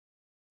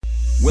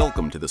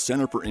Welcome to the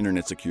Center for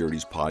Internet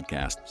Security's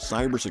podcast,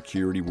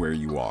 Cybersecurity Where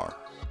You Are.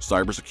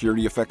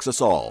 Cybersecurity affects us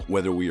all,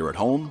 whether we are at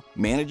home,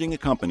 managing a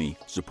company,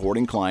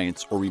 supporting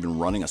clients, or even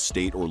running a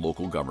state or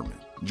local government.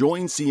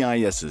 Join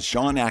CIS's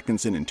Sean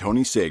Atkinson and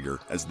Tony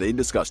Sager as they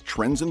discuss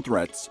trends and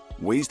threats,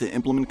 ways to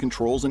implement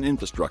controls and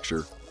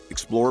infrastructure,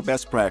 explore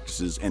best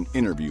practices, and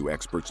interview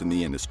experts in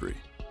the industry.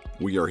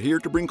 We are here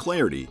to bring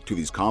clarity to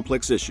these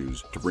complex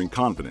issues to bring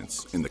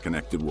confidence in the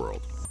connected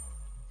world.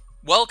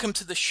 Welcome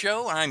to the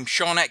show. I'm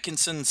Sean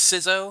Atkinson,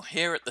 CISO,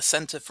 here at the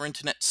Center for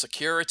Internet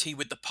Security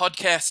with the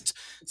podcast,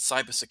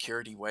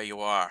 Cybersecurity Where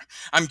You Are.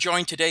 I'm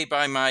joined today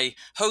by my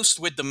host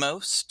with the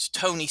most,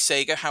 Tony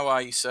Sager. How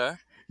are you, sir?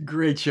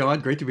 Great,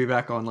 Sean. Great to be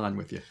back online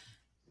with you.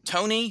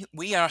 Tony,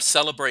 we are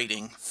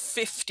celebrating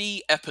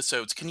 50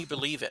 episodes. Can you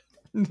believe it?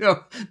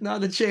 No,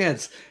 not a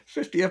chance.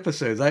 50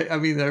 episodes. I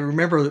mean, I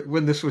remember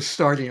when this was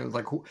starting, it was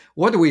like,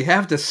 what do we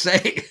have to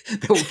say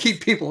that will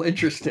keep people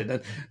interested?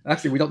 And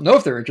actually, we don't know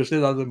if they're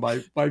interested other than by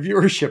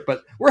viewership,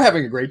 but we're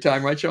having a great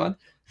time, right, Sean?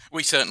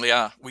 We certainly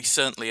are. We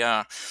certainly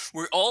are.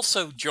 We're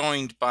also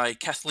joined by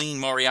Kathleen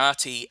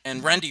Moriarty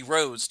and Randy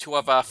Rose, two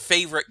of our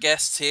favorite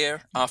guests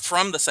here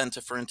from the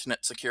Center for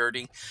Internet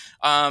Security.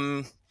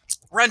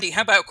 Randy,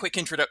 how about a quick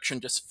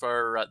introduction just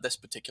for this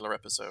particular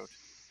episode?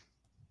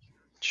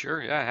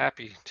 Sure, yeah,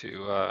 happy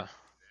to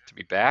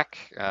be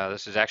back.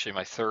 This is actually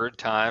my third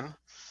time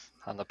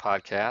on the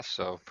podcast,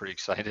 so pretty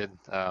excited.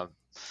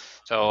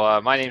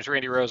 My name is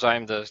Randy Rose.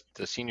 I'm the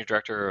Senior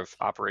Director of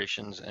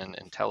Operations and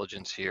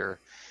Intelligence here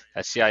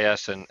at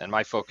CIS, and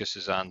my focus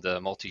is on the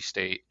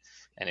multi-state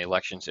and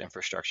elections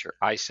infrastructure,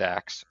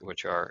 ISACs,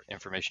 which are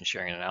Information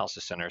Sharing and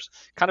Analysis Centers.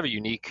 Kind of a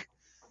unique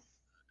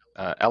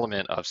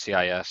element of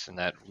CIS in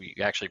that we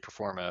actually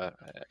perform an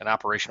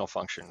operational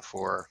function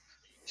for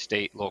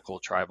state, local,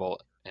 tribal,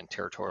 and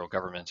territorial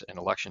governments and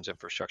elections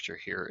infrastructure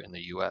here in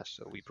the U.S.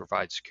 So we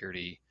provide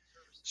security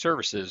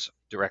services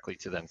directly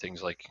to them,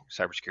 things like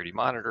cybersecurity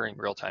monitoring,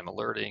 real-time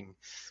alerting,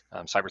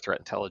 cyber threat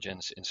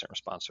intelligence, incident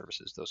response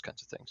services, those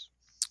kinds of things.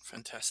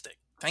 Fantastic.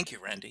 Thank you,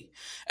 Randy.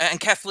 And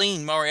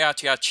Kathleen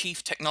Moriarty, our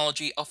Chief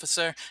Technology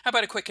Officer. How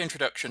about a quick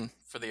introduction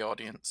for the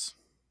audience?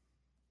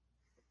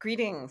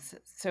 Greetings.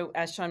 So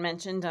as Sean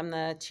mentioned, I'm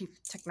the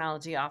Chief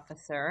Technology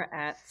Officer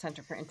at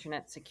Center for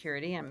Internet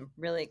Security. I'm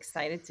really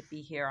excited to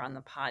be here on the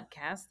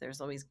podcast.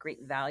 There's always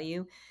great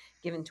value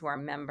given to our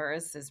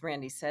members. As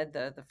Randy said,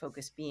 the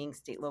focus being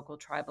state, local,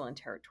 tribal, and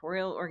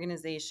territorial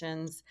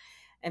organizations,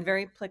 and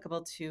very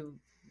applicable to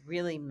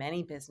really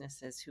many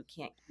businesses who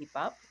can't keep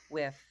up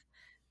with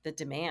the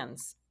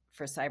demands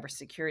for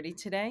cybersecurity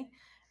today,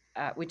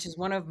 which is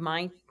one of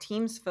my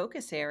team's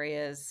focus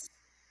areas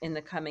in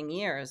the coming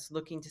years,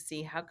 looking to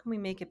see how can we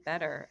make it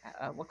better?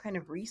 What kind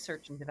of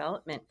research and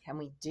development can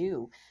we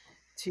do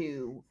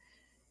to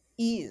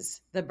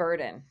ease the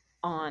burden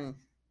on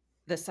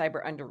the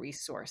cyber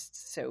under-resourced?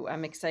 So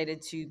I'm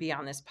excited to be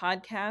on this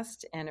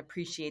podcast and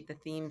appreciate the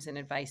themes and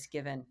advice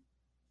given.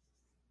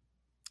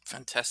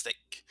 Fantastic.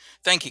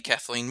 Thank you,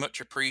 Kathleen. Much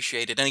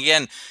appreciated. And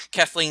again,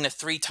 Kathleen, a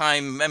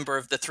three-time member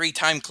of the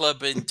Three-Time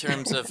Club in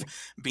terms of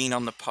being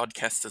on the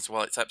podcast as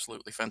well. It's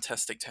absolutely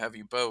fantastic to have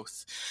you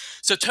both.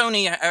 So,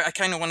 Tony, I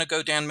kind of want to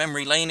go down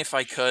memory lane if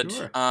I could.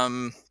 Sure.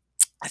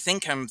 I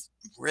think I'm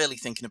really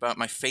thinking about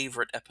my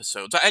favorite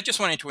episodes. I just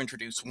wanted to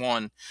introduce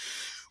one.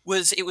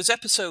 It was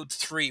episode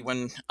 3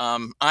 when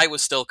I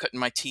was still cutting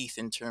my teeth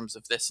in terms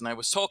of this, and I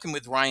was talking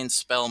with Ryan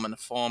Spellman, a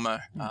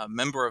former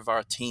member of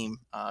our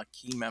team,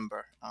 key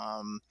member,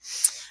 and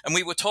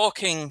we were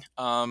talking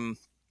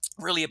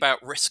really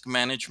about risk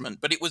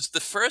management, but it was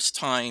the first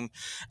time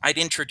I'd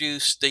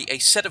introduced a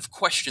set of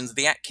questions,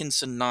 the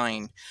Atkinson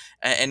 9,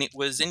 and it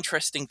was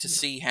interesting to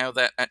see how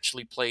that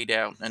actually played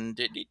out, and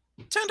it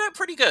turned out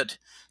pretty good.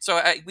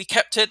 So we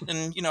kept it,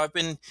 and I've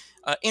been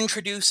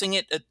introducing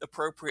it at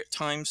appropriate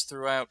times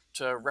throughout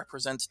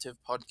representative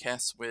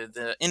podcasts with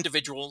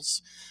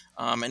individuals,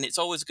 and it's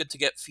always good to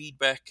get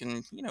feedback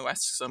and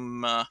ask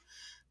some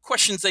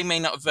questions they may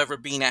not have ever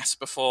been asked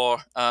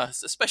before,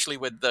 especially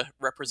with the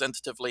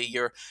representatively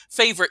your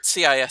favorite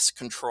CIS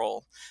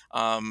control.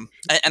 And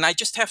I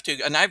just have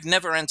to, and I've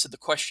never answered the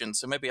question,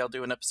 so maybe I'll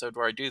do an episode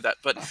where I do that.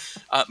 But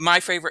my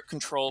favorite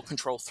control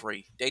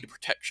 3, data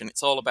protection.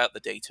 It's all about the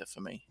data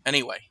for me.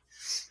 Anyway,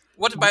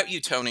 what about you,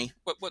 Tony?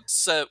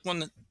 What's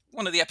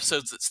one of the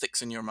episodes that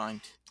sticks in your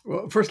mind?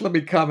 Well, first, let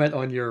me comment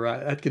on your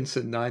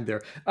Atkinson 9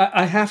 there.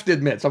 I have to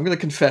admit, so I'm going to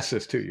confess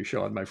this to you,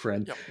 Sean, my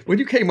friend. Yep. When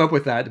you came up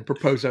with that and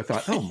proposed, I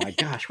thought, oh my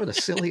gosh, what a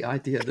silly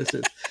idea this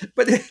is.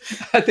 But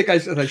I think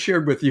I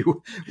shared with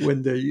you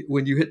when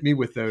you hit me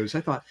with those,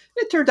 I thought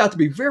it turned out to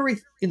be very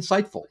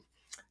insightful.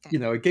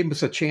 It gave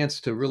us a chance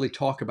to really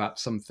talk about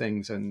some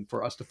things and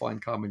for us to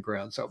find common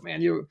ground. So, man,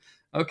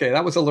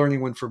 that was a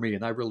learning one for me,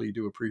 and I really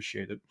do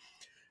appreciate it.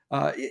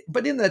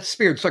 But in that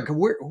spirit, so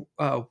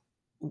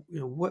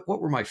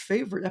what were my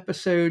favorite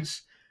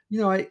episodes?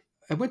 I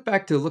went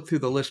back to look through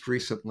the list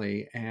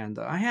recently, and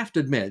I have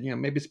to admit,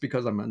 maybe it's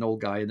because I'm an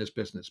old guy in this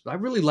business, but I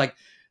really like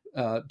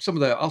some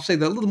of I'll say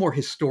the little more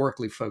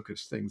historically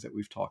focused things that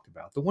we've talked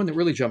about. The one that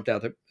really jumped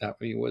out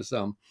at me was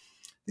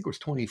think it was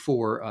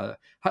 24,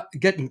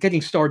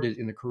 getting started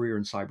in a career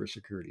in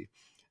cybersecurity.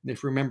 And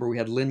if you remember, we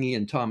had Linny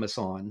and Thomas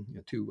on,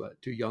 two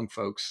young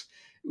folks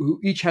who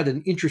each had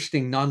an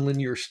interesting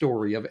nonlinear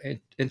story of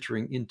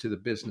entering into the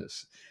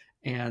business.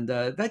 And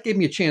that gave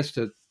me a chance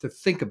to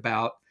think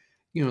about,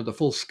 the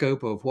full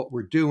scope of what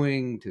we're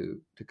doing,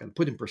 to kind of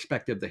put in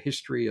perspective the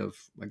history of,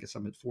 I guess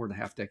I'm at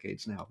 4.5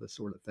 decades now, this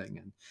sort of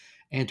thing,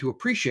 and to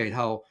appreciate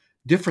how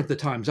different the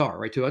times are,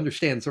 right? To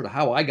understand sort of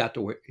how I got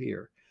to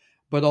here,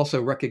 but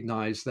also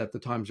recognize that the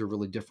times are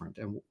really different.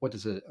 And what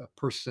is a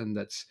person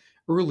that's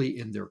early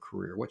in their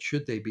career, what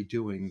should they be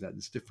doing that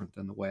is different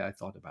than the way I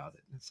thought about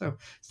it? And so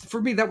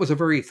for me, that was a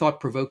very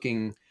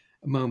thought-provoking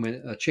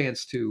moment, a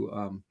chance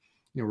to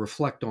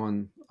reflect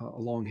on a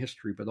long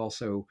history, but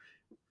also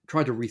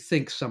try to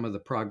rethink some of the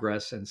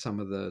progress and some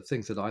of the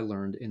things that I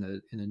learned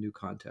in a new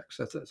context.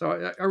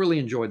 So I really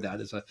enjoyed that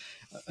as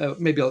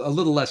maybe a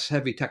little less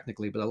heavy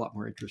technically, but a lot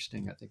more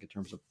interesting, I think, in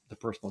terms of the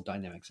personal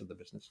dynamics of the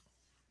business.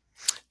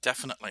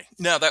 Definitely.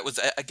 No, that was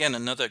again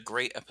another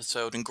great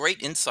episode and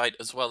great insight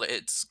as well.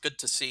 It's good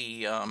to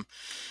see. I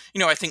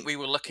think we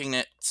were looking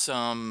at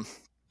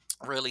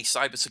really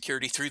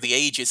cybersecurity through the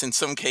ages in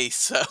some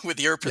case, with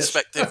your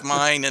perspective, yes.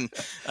 mine, and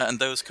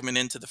those coming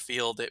into the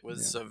field. It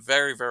was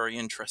very, very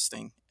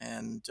interesting.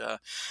 And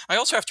I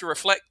also have to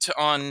reflect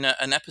on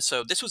an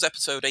episode. This was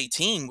episode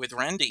 18 with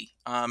Randy,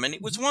 and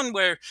it was one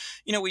where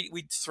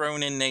we'd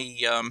thrown in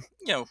a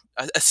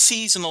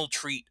seasonal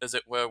treat, as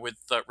it were, with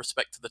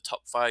respect to the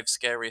top 5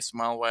 scariest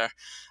malware.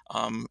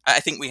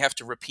 I think we have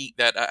to repeat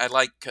that. I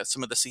like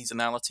some of the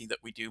seasonality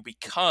that we do,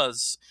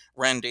 because,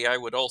 Randy, I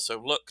would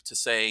also look to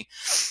say,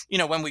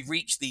 when we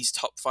reach these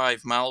top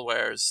 5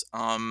 malwares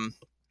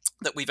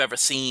that we've ever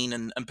seen,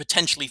 and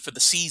potentially for the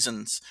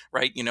seasons,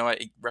 right?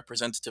 I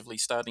representatively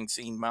starting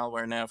seeing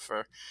malware now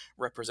for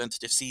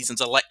representative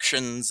seasons,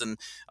 elections, and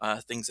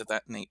things of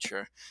that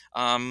nature.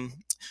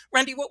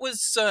 Randy, what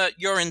was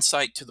your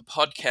insight to the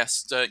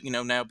podcast,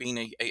 now being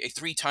a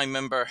 3-time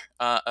member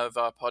of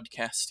our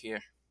podcast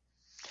here?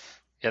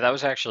 Yeah, that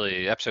was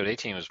actually episode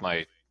 18 was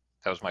my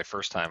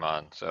first time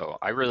on. So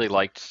I really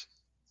liked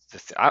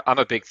I'm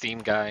a big theme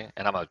guy,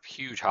 and I'm a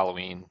huge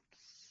Halloween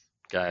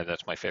guy.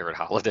 That's my favorite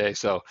holiday.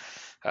 So,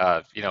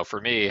 for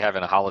me,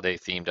 having a holiday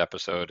themed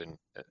episode and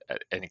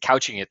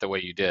couching it the way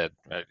you did,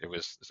 it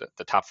was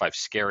the top 5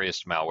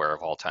 scariest malware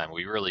of all time.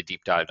 We really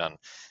deep dived on,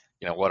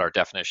 what our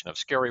definition of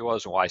scary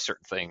was and why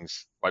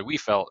we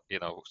felt,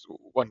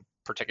 one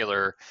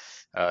particular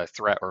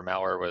threat or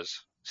malware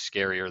was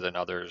scarier than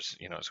others.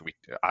 So we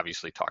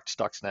obviously talked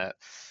Stuxnet,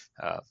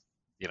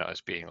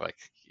 as being like,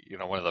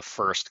 one of the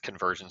first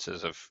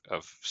convergences of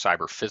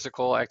cyber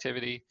physical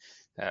activity,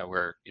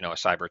 where, a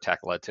cyber attack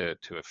led to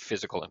a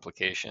physical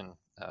implication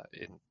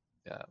in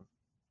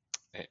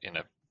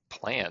a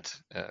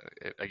plant,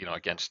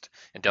 against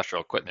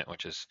industrial equipment,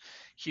 which is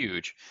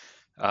huge.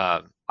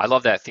 I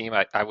love that theme.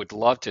 I would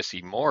love to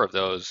see more of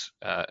those.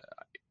 I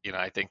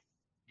think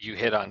you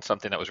hit on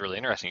something that was really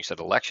interesting. You said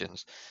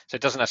elections. So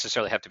it doesn't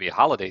necessarily have to be a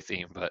holiday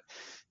theme, but,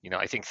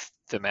 I think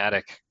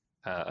thematic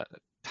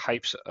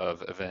types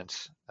of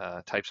events,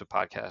 types of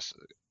podcasts,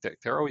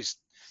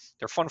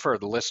 they're fun for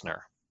the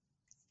listener,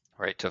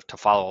 right? To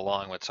follow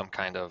along with some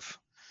kind of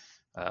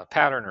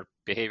pattern or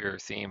behavior or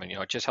theme, and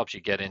it just helps you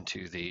get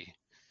into the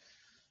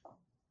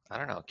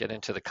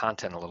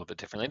content a little bit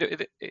differently.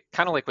 It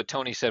kind of like what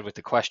Tony said with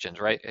the questions,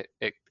 right?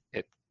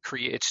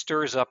 It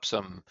stirs up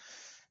some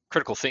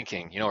critical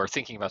thinking, or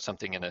thinking about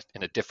something in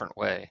a different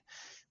way.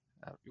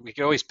 We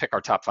could always pick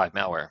our top 5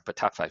 malware, but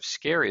top 5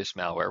 scariest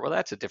malware, well,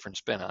 that's a different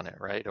spin on it,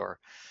 right? Or,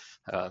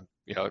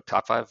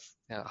 top 5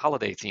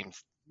 holiday themed,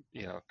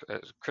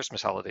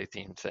 Christmas holiday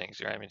themed things,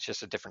 right? I mean, it's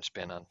just a different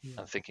spin on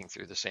thinking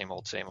through the same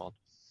old.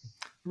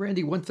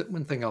 Randy, one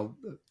thing I'll,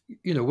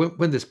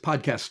 when this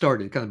podcast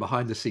started, kind of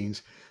behind the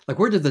scenes, like,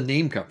 where did the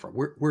name come from?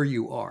 Where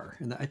you are?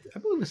 And I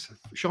believe it's,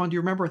 Sean, do you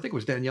remember? I think it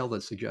was Danielle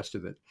that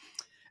suggested it.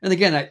 And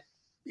again,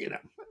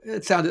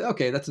 it sounded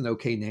okay. That's an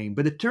okay name,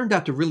 but it turned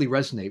out to really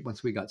resonate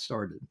once we got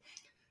started,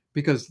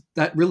 because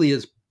that really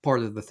is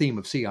part of the theme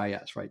of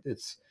CIS, right?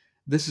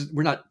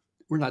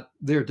 We're not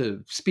there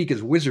to speak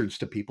as wizards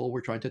to people. We're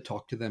trying to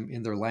talk to them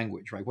in their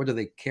language, right? What do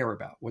they care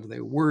about? What are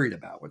they worried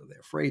about? What are they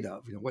afraid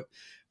of?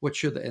 What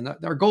should they? And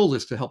our goal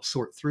is to help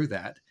sort through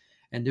that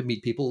and to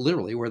meet people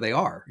literally where they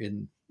are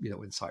in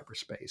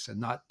cyberspace, and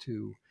not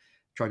to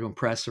try to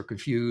impress or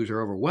confuse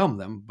or overwhelm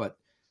them, but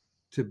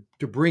to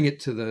bring it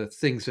to the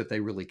things that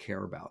they really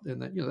care about.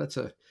 And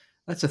that,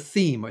 that's a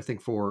theme, I think,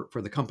 for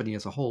the company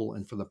as a whole,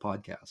 and for the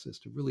podcast, is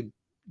to really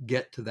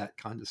get to that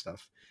kind of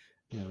stuff,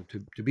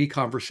 to be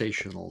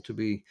conversational, to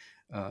be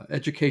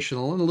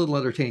educational, and a little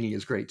entertaining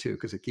is great too,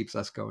 because it keeps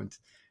us going.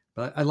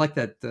 But I like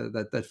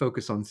that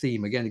focus on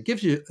theme. Again, it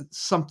gives you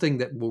something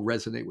that will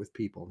resonate with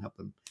people and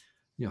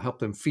help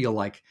them feel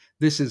like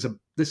this is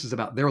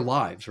about their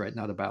lives, right?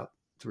 Not about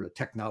sort of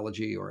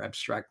technology or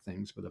abstract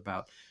things, but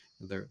about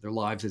their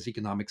lives as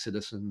economic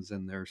citizens,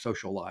 and their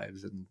social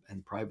lives,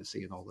 and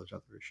privacy, and all those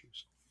other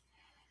issues.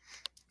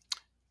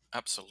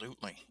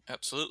 Absolutely.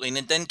 Absolutely.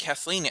 And then,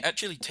 Kathleen, it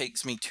actually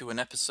takes me to an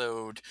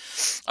episode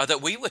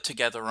that we were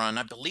together on.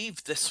 I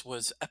believe this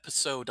was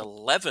episode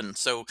 11.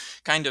 So,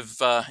 kind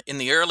of in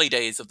the early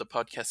days of the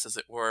podcast, as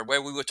it were,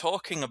 where we were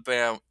talking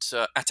about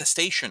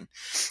attestation.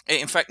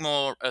 In fact,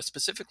 more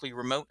specifically,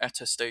 remote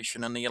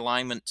attestation and the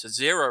alignment to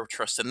zero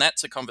trust. And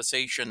that's a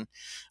conversation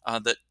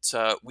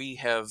that we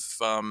have.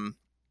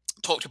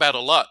 Talked about a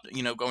lot,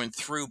 going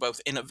through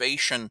both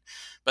innovation,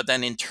 but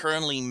then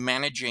internally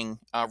managing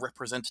a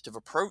representative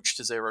approach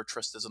to zero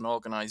trust as an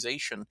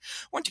organization.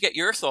 I want to get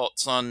your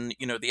thoughts on,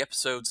 the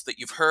episodes that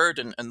you've heard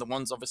and the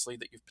ones obviously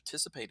that you've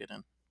participated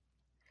in.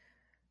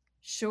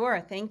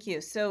 Sure, thank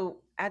you. So,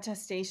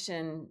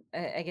 attestation,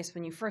 I guess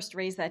when you first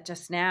raised that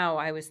just now,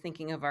 I was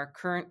thinking of our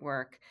current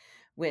work,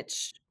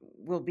 which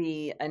will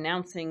be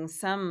announcing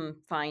some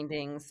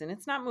findings, and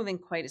it's not moving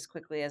quite as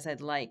quickly as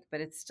I'd like,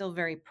 but it's still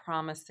very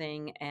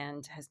promising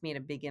and has made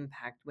a big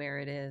impact where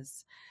it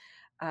is.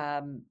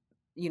 Um,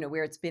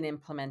 where it's been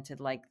implemented,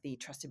 like the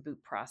trusted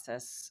boot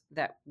process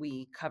that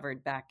we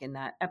covered back in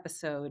that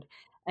episode.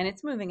 And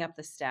it's moving up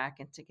the stack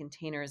into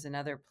containers and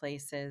other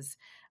places.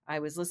 I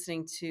was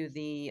listening to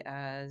the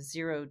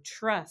Zero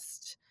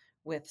Trust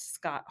with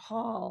Scott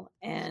Hall,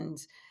 and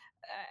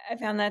I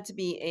found that to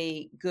be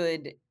a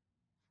good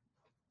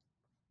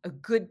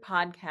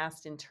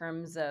podcast in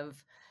terms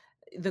of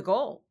the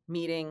goal,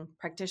 meeting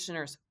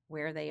practitioners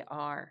where they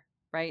are,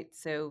 right?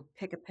 So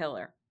pick a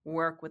pillar,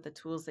 work with the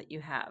tools that you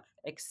have,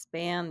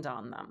 expand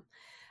on them,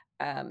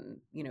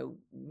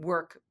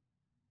 work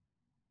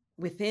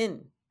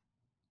within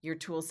your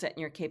tool set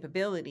and your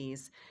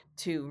capabilities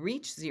to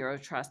reach zero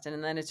trust.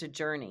 And then it's a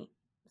journey.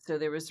 So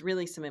there was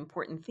really some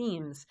important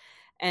themes.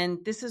 And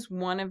this is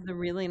one of the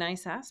really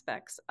nice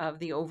aspects of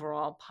the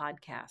overall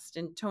podcast.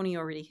 And Tony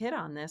already hit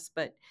on this,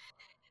 but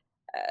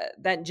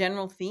that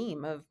general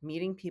theme of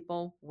meeting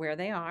people where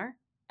they are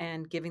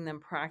and giving them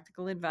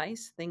practical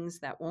advice, things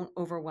that won't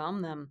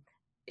overwhelm them,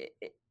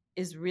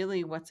 is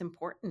really what's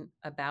important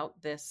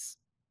about this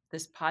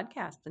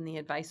podcast and the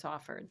advice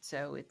offered.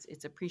 So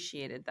it's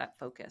appreciated, that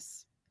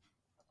focus.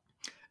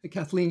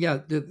 Kathleen, yeah,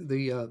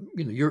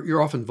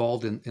 you're often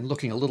involved in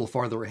looking a little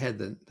farther ahead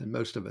than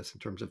most of us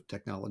in terms of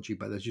technology,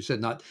 but as you said,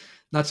 not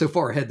so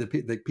far ahead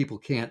that people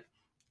can't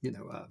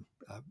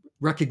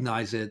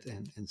recognize it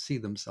and see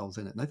themselves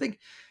in it. And I think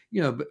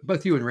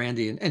both you and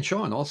Randy and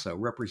Sean also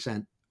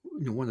represent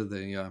one of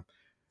the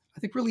I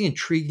think really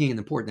intriguing and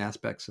important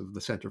aspects of the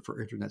Center for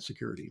Internet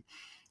Security.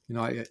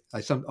 I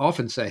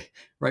often say,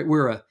 right,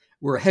 we're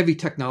a heavy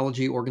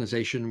technology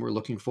organization. We're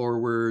looking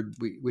forward.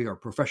 We are a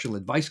professional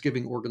advice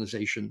giving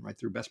organization, right,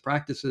 through best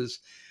practices.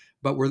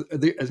 But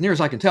as near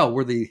as I can tell,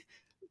 we're the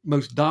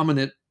most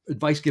dominant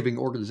advice giving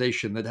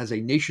organization that has a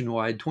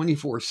nationwide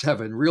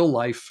 24/7 real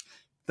life,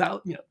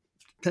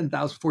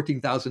 10,000,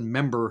 14,000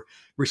 member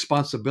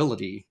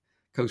responsibility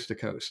coast to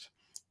coast.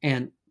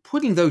 And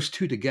putting those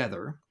two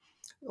together,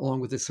 along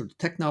with this sort of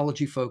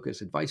technology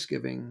focus, advice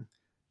giving,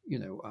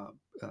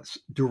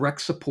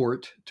 direct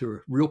support to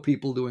real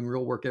people doing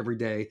real work every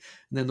day,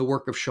 and then the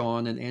work of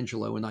Sean and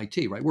Angelo in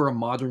IT, right? We're a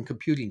modern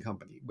computing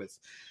company with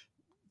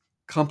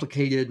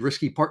complicated,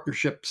 risky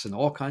partnerships and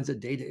all kinds of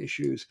data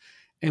issues.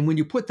 And when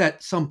you put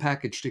that some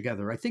package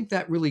together, I think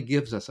that really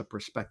gives us a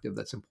perspective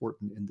that's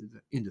important in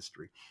the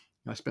industry.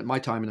 I spent my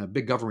time in a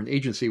big government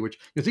agency, which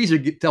it's easy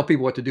to tell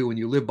people what to do when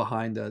you live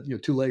behind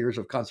 2 layers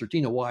of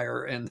concertina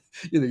wire and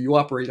you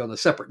operate on a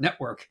separate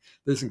network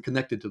that isn't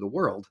connected to the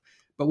world.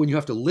 But when you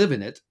have to live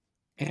in it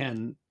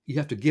and you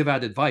have to give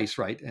out advice,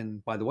 right?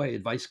 And by the way,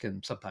 advice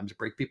can sometimes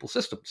break people's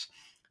systems.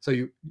 So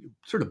you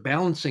sort of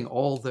balancing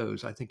all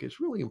those, I think,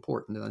 is really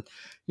important. And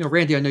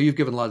Randy, I know you've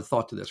given a lot of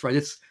thought to this, right?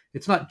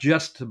 It's not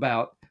just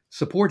about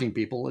supporting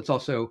people. It's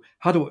also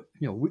how do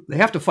they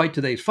have to fight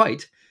today's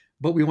fight,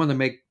 but we want to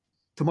make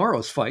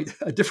tomorrow's fight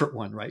a different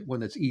one, right?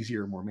 One that's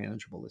easier, more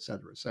manageable, et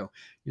cetera. So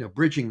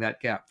bridging that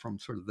gap from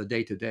sort of the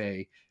day to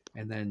day,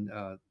 and then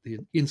the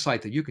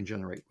insight that you can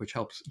generate, which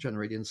helps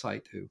generate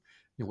insight to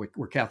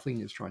where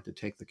Kathleen is trying to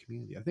take the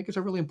community. I think it's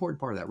a really important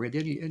part of that.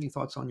 Randy, any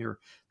thoughts on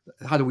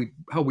how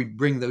we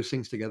bring those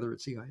things together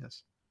at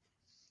CIS?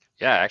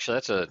 Yeah,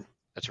 actually,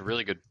 that's a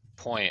really good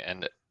point.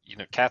 And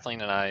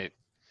Kathleen and I,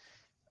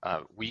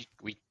 we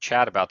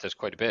chat about this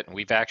quite a bit, and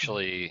we've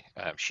actually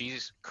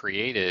she's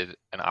created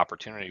an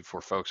opportunity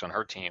for folks on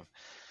her team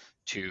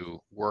to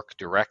work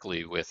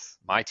directly with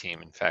my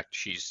team. In fact,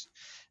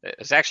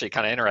 it's actually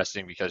kind of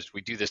interesting because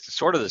we do this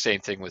sort of the same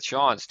thing with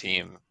Sean's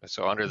team.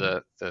 So under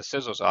the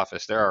CISO's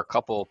office, there are a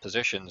couple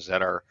positions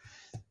that are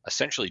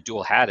essentially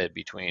dual hatted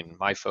between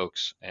my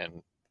folks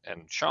and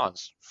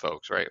Sean's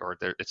folks, right? Or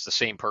it's the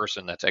same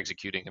person that's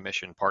executing a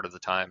mission part of the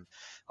time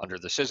under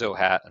the CISO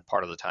hat and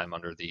part of the time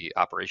under the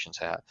operations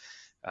hat.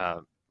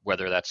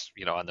 Whether that's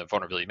on the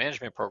vulnerability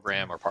management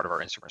program or part of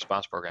our incident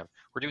response program,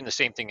 we're doing the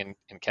same thing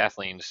in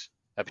Kathleen's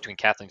between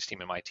Kathleen's team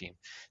and my team.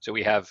 So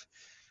we have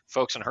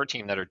folks on her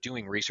team that are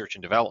doing research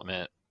and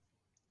development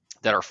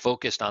that are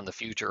focused on the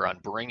future, on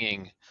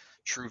bringing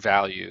true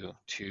value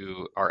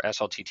to our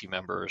SLTT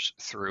members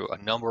through a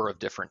number of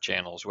different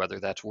channels, whether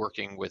that's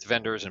working with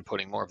vendors and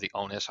putting more of the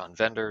onus on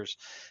vendors,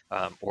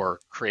 or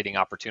creating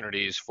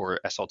opportunities for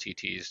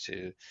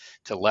SLTTs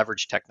to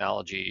leverage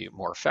technology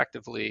more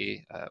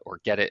effectively, or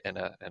get it in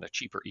a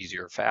cheaper,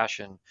 easier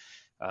fashion.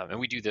 And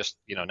we do this,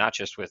 not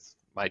just with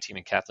my team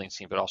and Kathleen's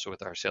team, but also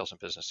with our sales and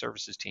business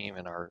services team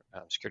and our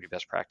security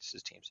best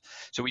practices teams.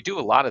 So we do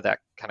a lot of that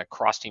kind of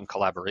cross-team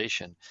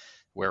collaboration,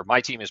 where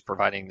my team is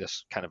providing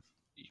this kind of,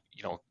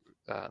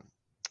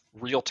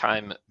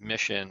 real-time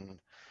mission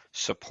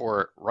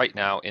support right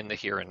now in the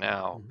here and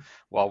now,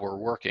 while we're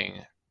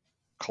working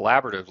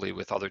collaboratively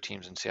with other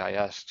teams in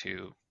CIS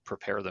to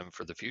prepare them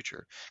for the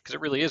future, because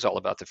it really is all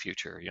about the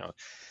future.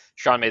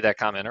 Sean made that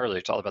comment earlier.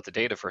 It's all about the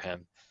data for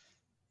him.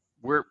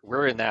 We're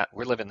living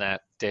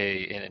that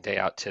day in and day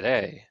out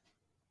today,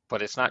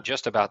 but it's not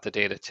just about the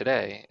data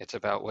today. It's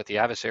about what the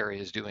adversary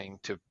is doing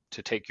to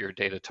take your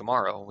data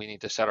tomorrow. We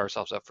need to set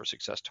ourselves up for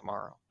success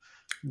tomorrow.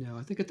 No,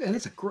 I think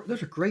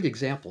those are great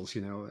examples.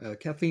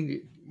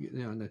 Kathleen,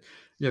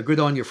 good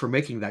on you for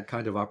making that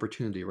kind of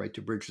opportunity, right,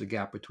 to bridge the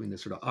gap between the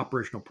sort of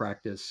operational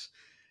practice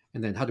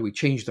and then how do we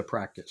change the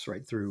practice,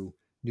 right, through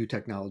new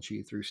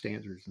technology, through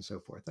standards and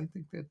so forth. I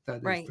think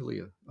that Right. is really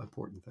an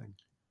important thing.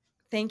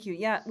 Thank you.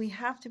 Yeah, we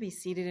have to be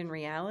seated in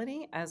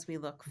reality as we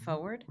look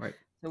forward. Right.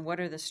 So, what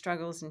are the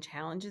struggles and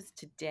challenges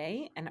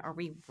today? And are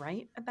we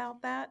right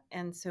about that?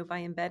 And so, by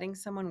embedding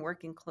someone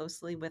working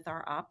closely with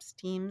our ops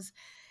teams,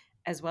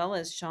 as well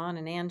as Sean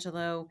and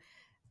Angelo,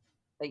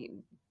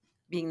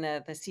 being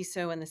the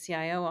CISO and the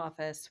CIO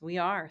office, we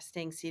are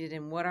staying seated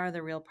in what are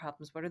the real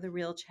problems? What are the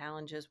real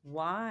challenges?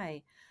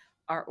 Why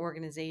are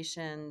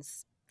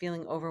organizations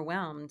feeling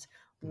overwhelmed?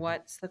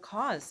 What's the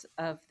cause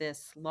of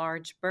this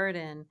large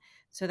burden,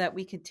 so that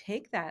we could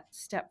take that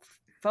step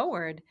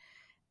forward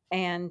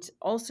and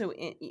also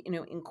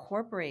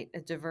incorporate a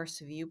diverse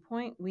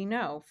viewpoint. We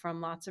know from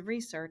lots of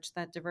research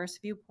that diverse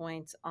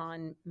viewpoints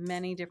on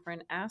many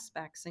different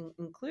aspects,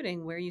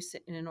 including where you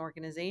sit in an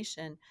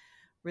organization,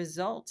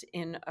 result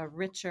in a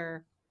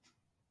richer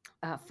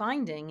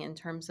finding in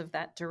terms of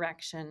that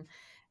direction.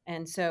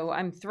 And so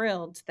I'm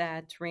thrilled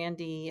that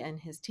Randy and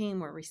his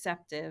team were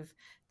receptive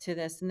to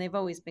this, and they've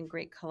always been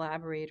great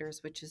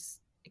collaborators, which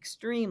is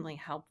extremely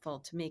helpful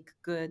to make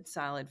good,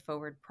 solid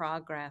forward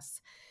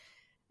progress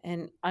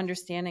and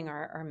understanding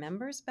our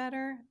members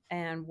better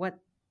and what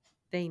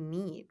they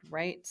need,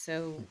 right?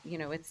 So,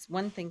 it's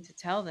one thing to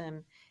tell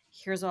them,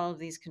 here's all of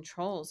these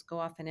controls, go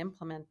off and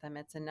implement them.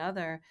 It's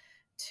another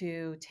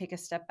to take a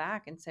step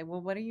back and say,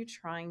 well, what are you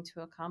trying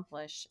to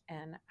accomplish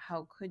and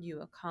how could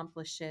you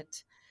accomplish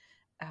it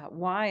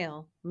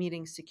while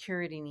meeting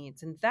security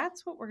needs? And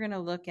that's what we're going to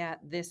look at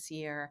this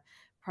year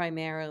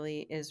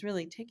primarily, is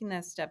really taking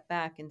that step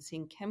back and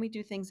seeing, can we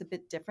do things a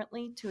bit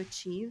differently to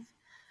achieve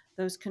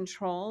those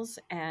controls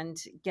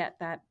and get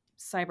that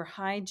cyber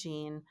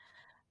hygiene,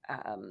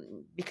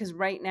 because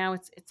right now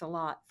it's a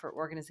lot for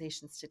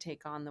organizations to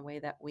take on the way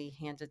that we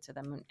hand it to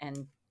them.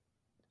 And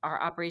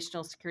our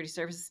operational security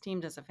services team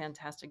does a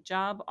fantastic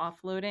job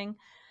offloading,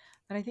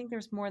 but I think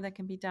there's more that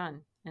can be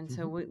done. And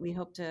so we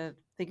hope to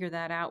figure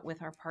that out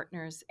with our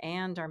partners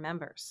and our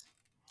members.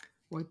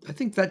 Well, I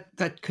think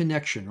that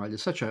connection, right,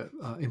 is such a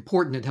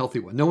important and healthy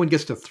one. No one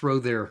gets to throw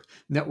their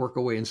network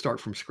away and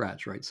start from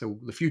scratch, right? So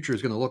the future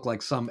is going to look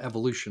like some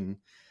evolution.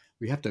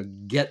 We have to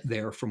get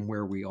there from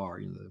where we are,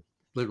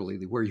 literally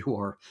the where you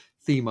are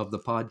theme of the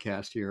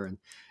podcast here. And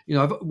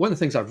one of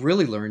the things I've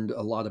really learned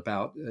a lot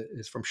about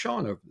is from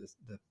Sean over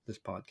this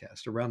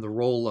podcast around the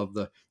role of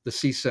the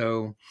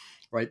CISO,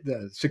 right,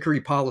 the security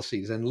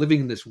policies, and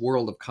living in this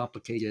world of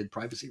complicated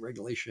privacy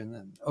regulation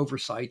and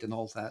oversight and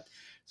all that.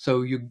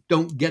 So you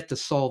don't get to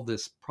solve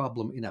this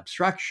problem in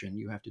abstraction.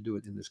 You have to do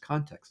it in this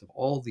context of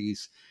all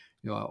these,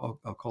 I'll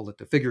call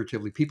it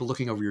figuratively, people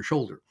looking over your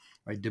shoulder,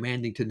 right,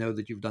 demanding to know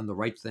that you've done the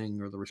right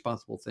thing or the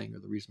responsible thing or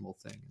the reasonable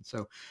thing. And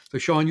so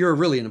Sean, you're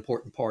really an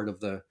important part of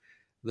the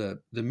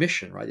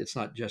mission, right? It's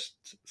not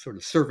just sort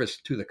of service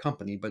to the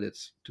company, but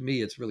to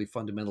me, it's really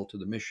fundamental to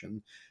the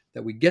mission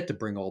that we get to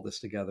bring all this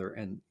together.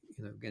 And,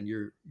 again,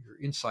 your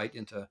insight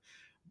into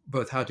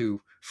both how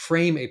to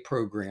frame a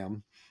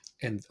program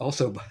and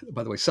also,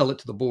 by the way, sell it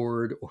to the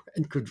board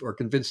or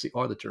convince the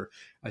auditor,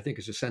 I think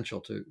is essential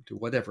to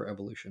whatever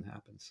evolution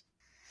happens.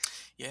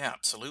 Yeah,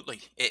 absolutely.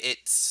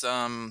 It's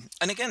and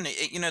again,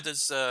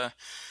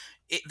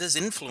 there's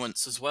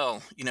influence as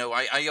well.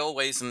 I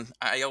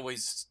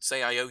always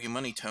say I owe you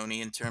money, Tony,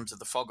 in terms of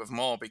the fog of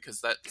war,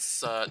 because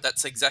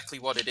that's exactly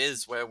what it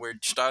is, where we're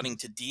starting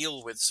to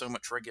deal with so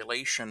much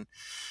regulation.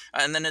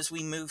 And then as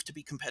we move to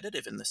be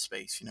competitive in this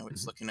space,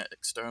 it's looking at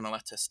external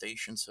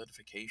attestation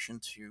certification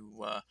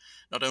to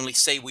not only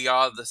say we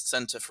are the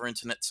Center for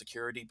Internet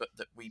Security, but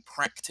that we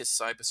practice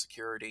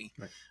cybersecurity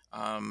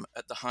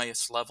at the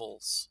highest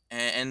levels.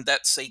 And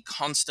that's a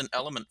constant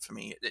element for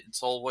me.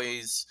 It's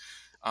always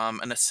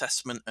an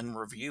assessment and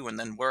review, and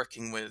then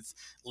working with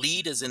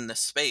leaders in this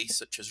space,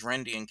 such as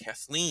Randy and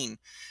Kathleen,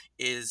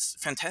 is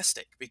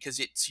fantastic because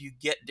you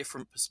get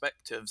different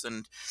perspectives.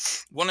 And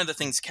one of the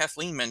things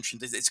Kathleen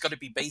mentioned is it's got to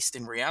be based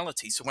in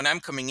reality. So when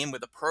I'm coming in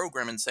with a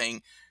program and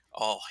saying,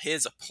 oh,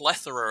 here's a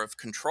plethora of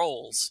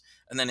controls,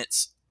 and then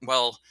it's,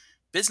 well,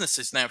 business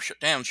is now shut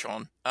down,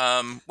 Sean.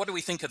 What do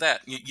we think of that?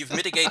 You've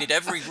mitigated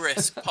every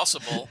risk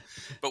possible,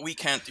 but we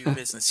can't do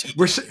business.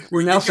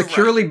 We're now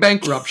securely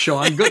bankrupt,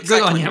 Sean. Good,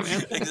 exactly. Good on you,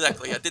 man.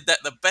 Exactly. I did that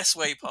the best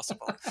way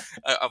possible.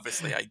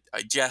 Obviously,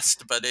 I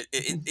jest, but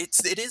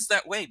it is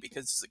that way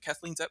because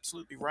Kathleen's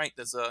absolutely right.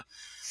 There's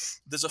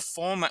a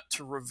format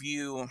to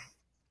review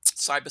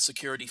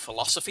cybersecurity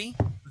philosophy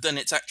than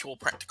its actual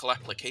practical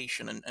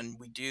application, and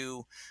we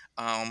do.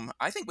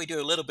 I think we do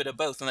a little bit of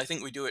both, and I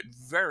think we do it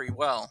very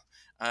well.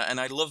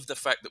 And I love the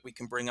fact that we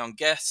can bring on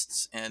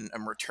guests and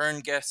return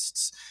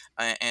guests,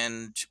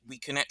 and we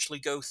can actually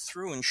go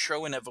through and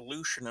show an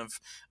evolution of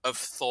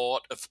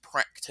thought, of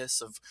practice,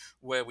 of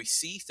where we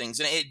see things.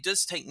 And it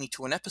does take me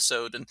to an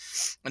episode,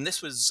 and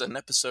this was an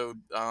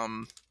episode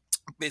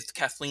with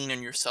Kathleen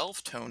and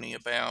yourself, Tony,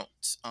 about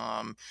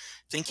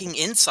thinking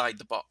inside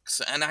the box.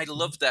 And I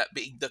love that.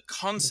 The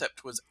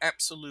concept was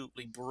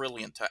absolutely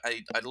brilliant.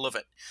 I love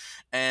it.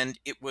 And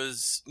it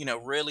was,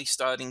 really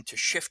starting to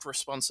shift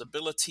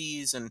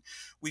responsibilities. And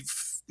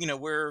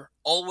we're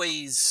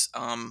always,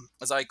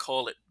 as I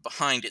call it,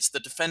 behind. It's the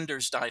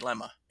defender's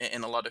dilemma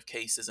in a lot of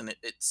cases. And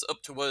it's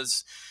up to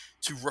us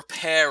to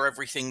repair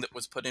everything that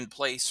was put in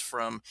place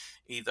from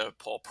either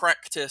poor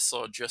practice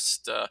or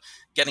just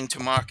getting to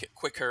market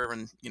quicker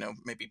and,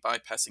 maybe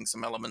bypassing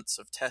some elements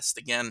of test.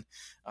 Again,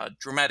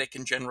 dramatic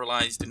and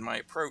generalized in my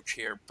approach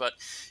here, but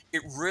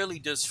it really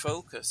does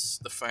focus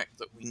the fact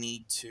that we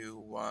need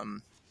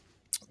to,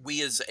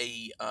 we as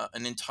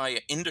an entire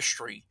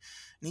industry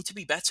need to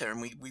be better,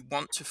 and we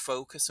want to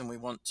focus and we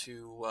want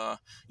to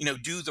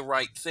do the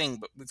right thing,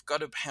 but we've got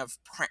to have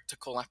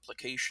practical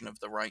application of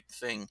the right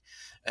thing.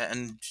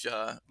 And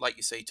like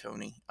you say,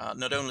 Tony,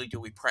 not only do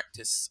we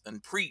practice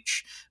and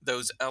preach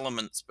those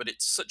elements, but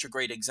it's such a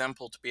great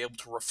example to be able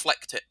to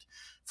reflect it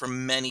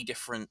from many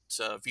different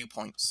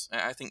viewpoints.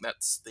 I think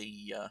that's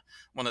the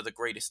one of the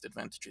greatest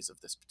advantages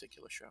of this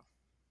particular show.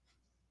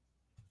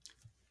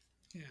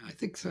 Yeah, I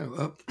think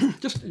so.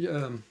 Just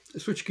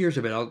switch gears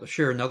a bit. I'll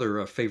share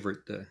another favorite.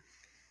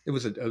 It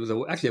was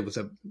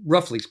a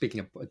roughly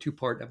speaking a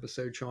two-part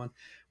episode. Sean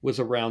was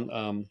around.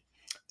 I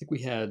think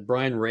we had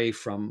Brian Ray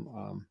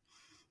from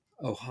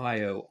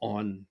Ohio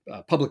on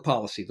public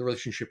policy, the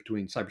relationship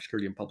between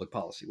cybersecurity and public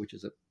policy, which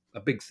is a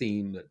big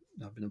theme that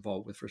I've been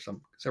involved with for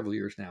several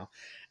years now.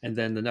 And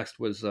then the next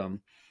was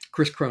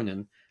Chris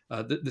Cronin.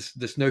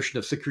 This notion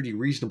of security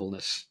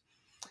reasonableness.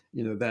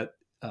 That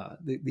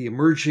the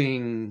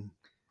emerging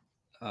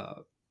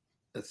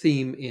a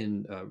theme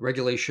in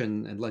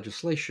regulation and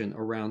legislation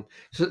around.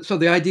 So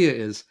the idea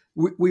is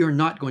we are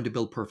not going to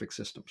build perfect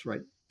systems,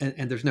 right?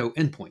 And there's no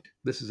endpoint.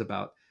 This is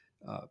about,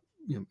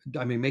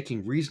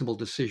 making reasonable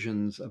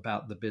decisions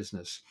about the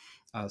business.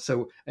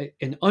 So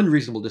an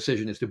unreasonable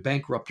decision is to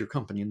bankrupt your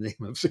company in the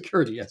name of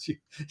security, as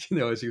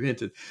you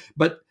hinted.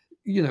 But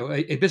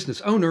a business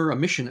owner, a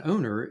mission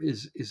owner,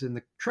 is in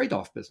the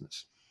trade-off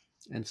business,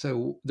 and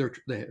so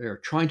they're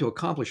trying to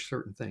accomplish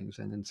certain things,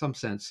 and in some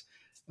sense.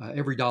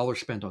 Every dollar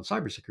spent on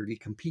cybersecurity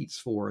competes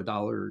for a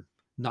dollar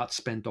not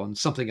spent on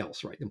something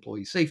else, right?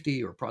 Employee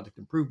safety or product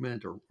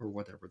improvement or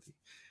whatever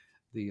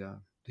the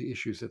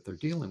issues that they're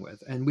dealing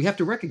with, and we have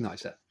to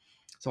recognize that.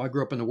 So I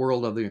grew up in the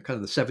world of the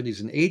kind of the 70s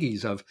and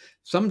 80s of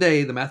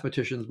someday the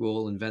mathematicians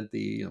will invent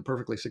the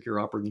perfectly secure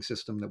operating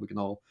system that we can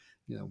all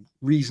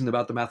reason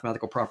about the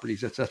mathematical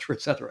properties, et cetera,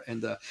 et cetera.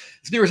 And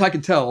as near as I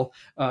can tell,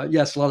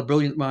 yes, a lot of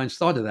brilliant minds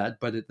thought of that,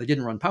 but they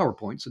didn't run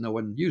PowerPoint, so no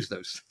one used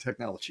those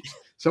technologies.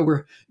 So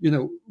we're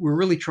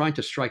really trying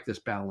to strike this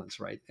balance,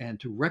 right? And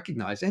to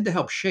recognize and to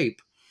help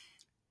shape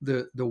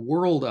the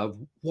world of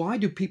why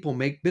do people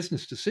make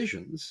business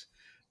decisions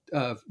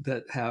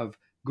that have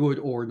good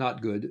or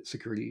not good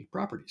security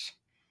properties.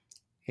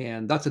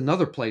 And that's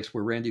another place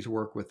where Randy's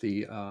work with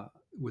the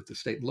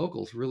state and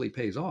locals really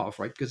pays off,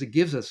 right? Because it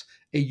gives us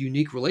a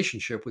unique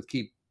relationship with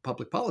key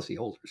public policy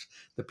holders,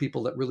 the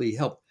people that really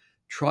help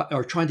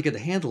are trying to get a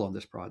handle on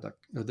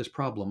this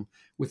problem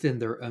within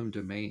their own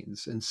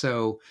domains. And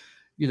so,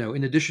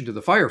 in addition to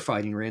the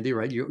firefighting, Randy,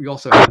 right, you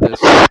also have this,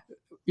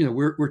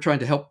 we're trying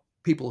to help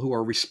people who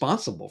are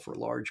responsible for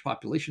large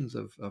populations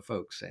of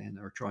folks and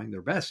are trying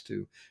their best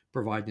to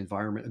provide an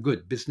environment, a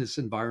good business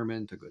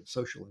environment, a good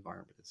social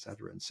environment, et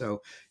cetera. And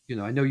so,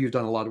 I know you've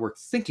done a lot of work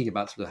thinking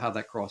about sort of how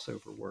that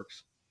crossover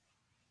works.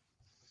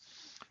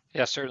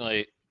 Yeah,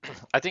 certainly.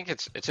 I think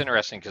it's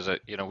interesting because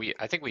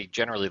I think we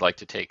generally like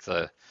to take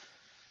the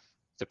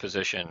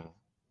position.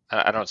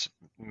 I don't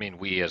mean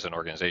we as an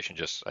organization,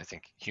 just I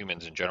think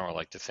humans in general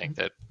like to think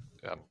that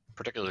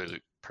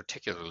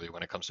particularly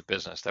when it comes to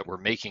business, that we're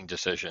making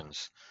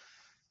decisions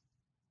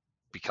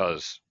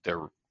because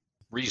they're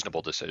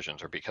reasonable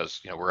decisions or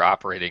because we're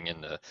operating in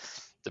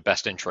the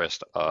best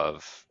interest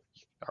of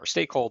our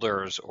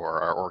stakeholders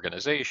or our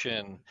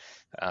organization,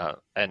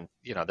 and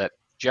that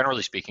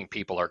generally speaking,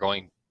 people are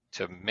going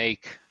to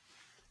make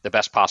the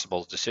best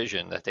possible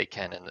decision that they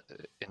can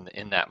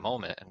in that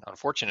moment. And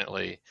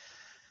unfortunately,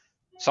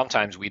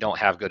 sometimes we don't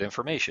have good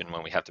information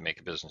when we have to make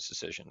a business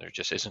decision. There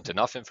just isn't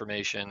enough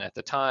information at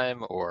the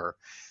time, or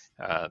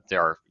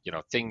there are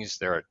things,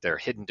 there are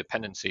hidden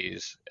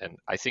dependencies. And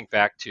I think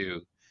back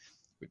to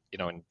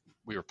and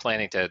we were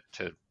planning to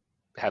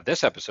have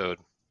this episode.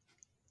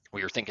 I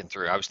was thinking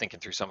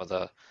through some of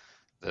the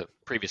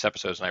previous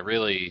episodes, and I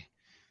really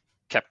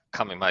kept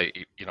coming.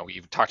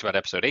 We talked about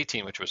episode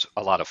 18, which was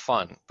a lot of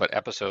fun, but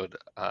episode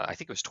I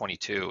think it was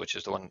 22, which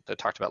is the one that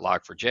talked about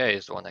Log4j,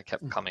 is the one that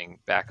kept coming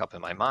back up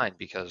in my mind,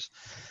 because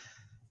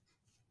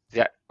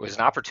that was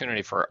an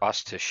opportunity for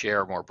us to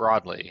share more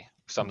broadly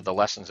some of the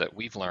lessons that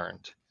we've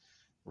learned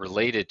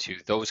related to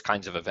those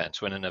kinds of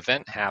events. When an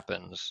event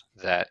happens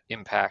that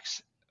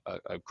impacts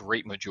a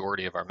great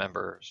majority of our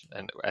members,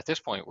 and at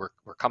this point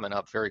we're coming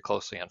up very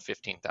closely on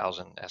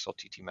 15,000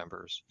 SLTT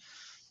members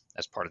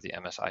as part of the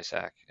MS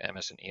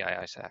and EI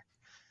ISAC.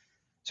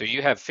 So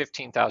you have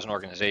 15,000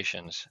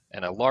 organizations,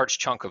 and a large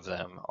chunk of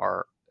them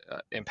are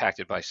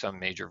impacted by some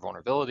major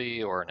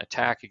vulnerability or an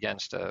attack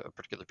against a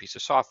particular piece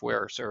of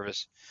software or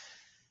service.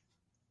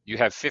 You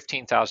have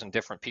 15,000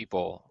 different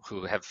people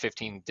who have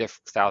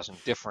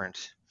 15,000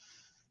 different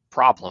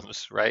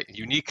problems, right?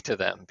 Unique to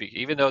them.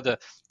 Even though the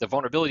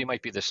vulnerability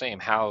might be the same,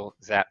 how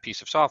that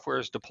piece of software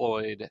is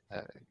deployed,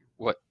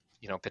 what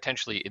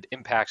potentially it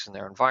impacts in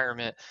their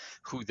environment,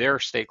 who their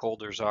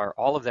stakeholders are,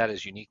 all of that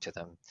is unique to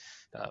them,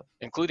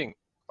 including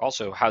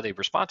also how they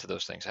respond to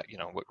those things,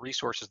 what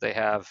resources they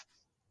have,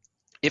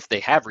 if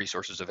they have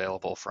resources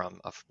available from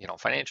a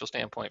financial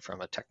standpoint, from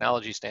a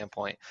technology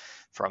standpoint,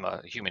 from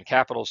a human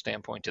capital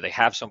standpoint. Do they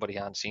have somebody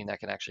on scene that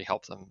can actually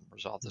help them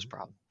resolve this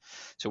problem?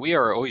 So we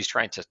are always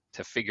trying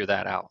to figure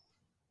that out.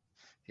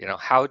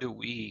 How do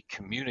we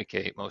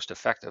communicate most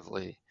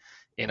effectively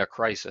in a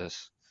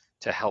crisis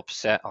to help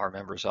set our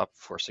members up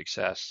for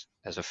success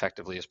as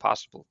effectively as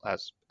possible,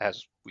 as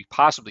we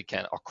possibly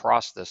can,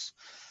 across this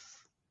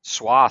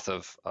swath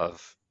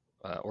of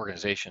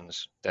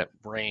organizations that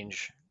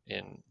range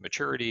in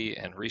maturity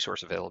and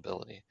resource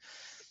availability.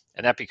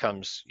 And that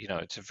becomes,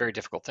 it's a very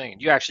difficult thing.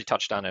 You actually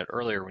touched on it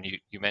earlier when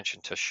you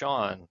mentioned to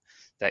Sean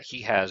that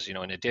he has,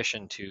 in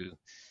addition to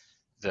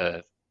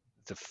the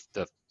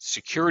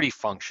security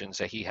functions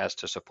that he has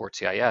to support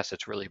CIS,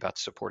 it's really about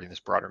supporting this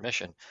broader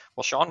mission.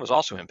 Well, Sean was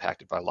also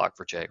impacted by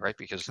Log4j, right?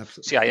 Because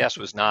Absolutely. CIS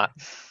was not,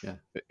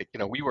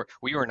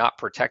 we were not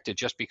protected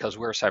just because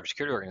we're a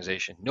cybersecurity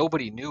organization.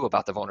 Nobody knew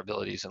about the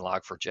vulnerabilities in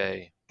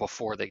Log4j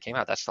before they came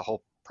out. That's the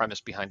whole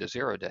premise behind a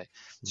 0 day.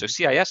 So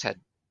CIS had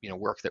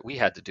work that we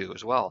had to do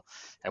as well.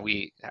 And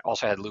we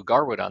also had Lou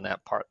Garwood on that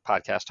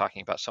podcast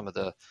talking about some of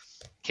the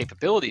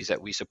capabilities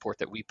that we support,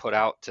 that we put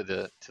out to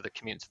the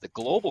community, to the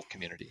global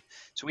community.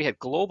 So we had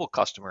global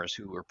customers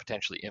who were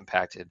potentially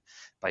impacted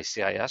by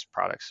CIS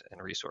products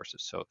and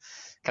resources. So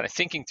kind of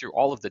thinking through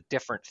all of the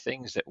different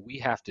things that we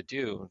have to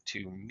do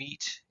to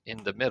meet in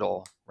the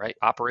middle, right?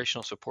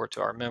 Operational support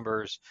to our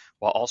members,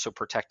 while also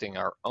protecting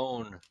our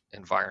own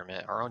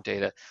environment, our own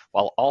data,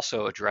 while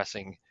also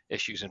addressing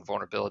issues and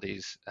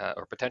vulnerabilities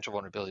or potential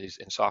vulnerabilities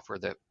in software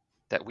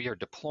that we are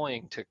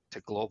deploying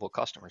to global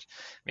customers.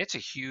 I mean, it's a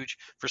huge,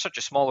 for such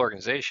a small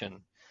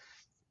organization,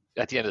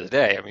 at the end of the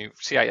day, I mean,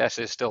 CIS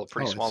is still a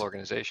pretty small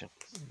organization.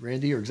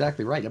 Randy, you're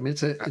exactly right. I mean,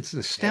 it's an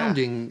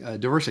astounding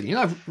diversity.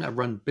 I've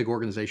run big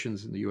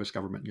organizations in the U.S.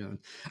 government.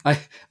 I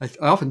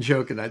often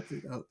joke, and I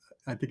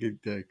think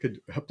it could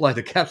apply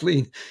to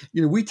Kathleen.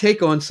 We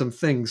take on some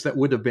things that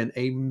would have been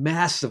a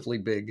massively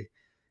big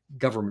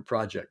government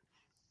project,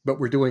 but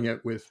we're doing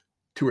it with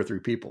 2 or 3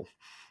 people,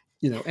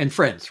 and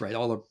friends, right?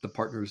 All of the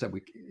partners that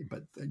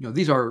but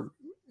these are,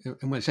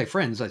 and when I say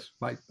friends,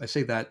 I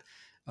say that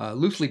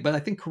loosely, but I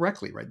think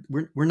correctly, right?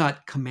 We're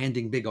not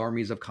commanding big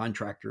armies of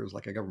contractors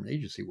like a government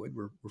agency would.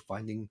 We're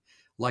finding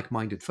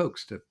like-minded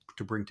folks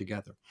to bring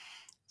together.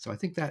 So I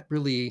think that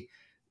really,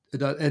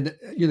 and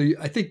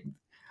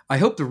I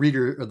hope the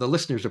reader or the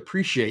listeners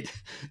appreciate,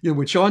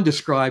 when Sean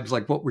describes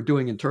like what we're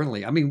doing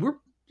internally. I mean,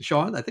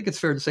 Sean, I think it's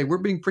fair to say we're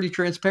being pretty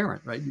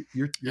transparent, right?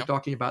 You're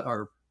talking about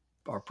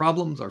our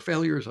problems, our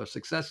failures, our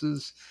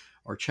successes,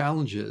 our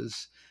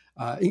challenges,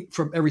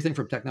 from everything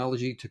from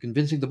technology to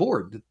convincing the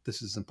board that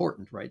this is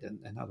important, right? And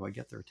how do I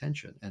get their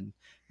attention? And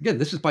again,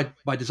 this is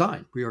by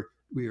design. We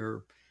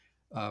are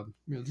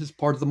this is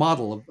part of the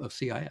model of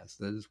CIS.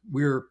 That is,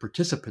 we're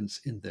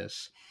participants in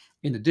this,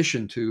 in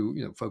addition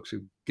to folks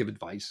who give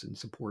advice and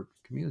support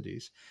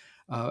communities.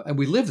 And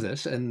we live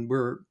this, and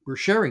we're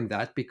sharing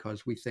that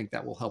because we think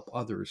that will help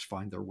others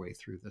find their way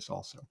through this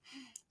also.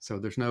 So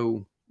there's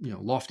no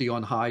lofty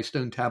on high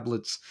stone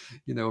tablets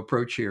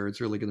approach here.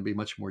 It's really going to be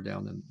much more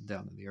down in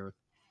the earth.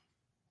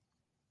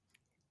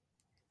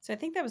 So I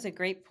think that was a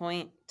great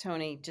point,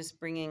 Tony, just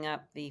bringing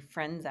up the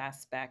friends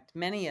aspect.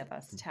 Many of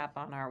us tap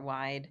on our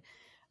wide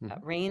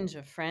range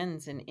of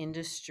friends in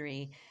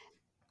industry,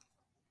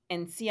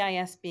 and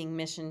CIS being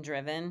mission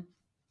driven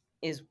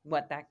is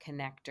what that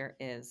connector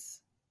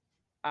is.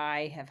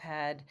 I have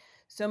had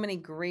so many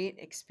great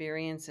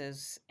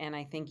experiences, and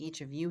I think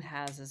each of you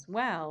has as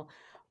well,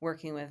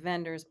 working with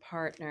vendors,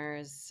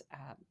 partners,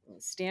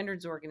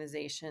 standards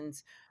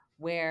organizations,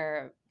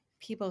 where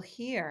people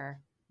hear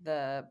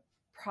the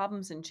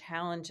problems and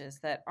challenges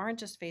that aren't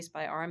just faced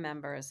by our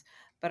members,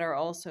 but are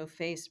also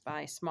faced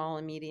by small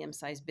and medium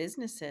sized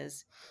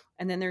businesses.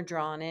 And then they're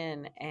drawn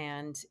in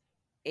and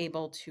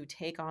able to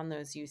take on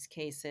those use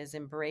cases,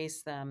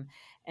 embrace them,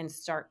 and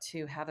start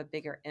to have a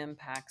bigger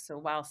impact. So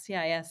while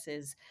CIS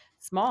is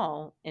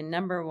small in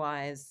number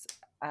wise,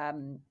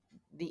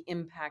 the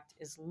impact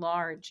is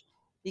large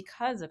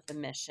because of the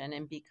mission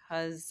and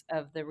because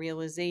of the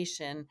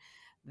realization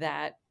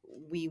that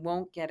we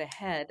won't get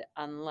ahead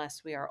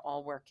unless we are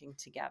all working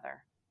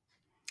together.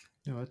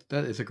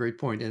 That is a great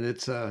point, and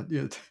it's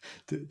to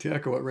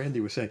echo what Randy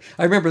was saying.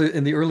 I remember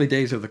in the early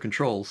days of the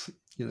controls,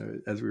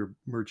 as we were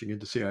merging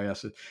into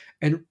CIS,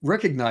 and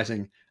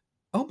recognizing,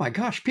 oh my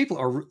gosh, people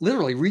are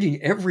literally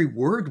reading every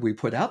word we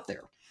put out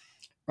there,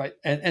 right?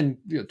 And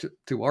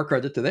to our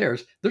credit, to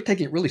theirs, they're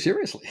taking it really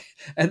seriously,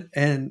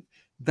 and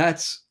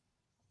that's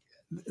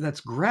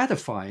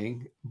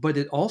gratifying. But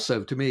it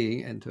also, to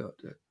me, and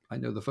I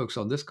know the folks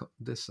on this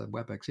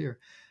WebEx here,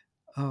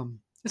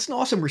 it's an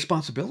awesome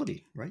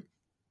responsibility, right?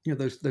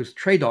 Those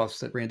trade-offs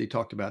that Randy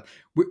talked about.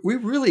 We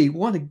really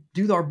want to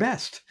do our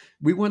best.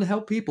 We want to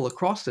help people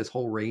across this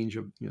whole range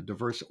of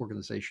diverse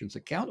organizations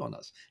that count on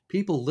us.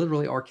 People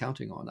literally are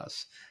counting on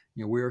us.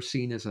 We are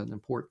seen as an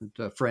important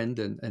friend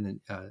and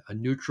a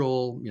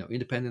neutral,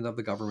 independent of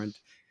the government,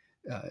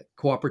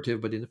 cooperative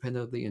but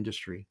independent of the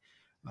industry.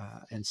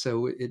 And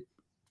so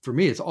for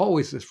me, it's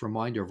always this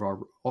reminder of our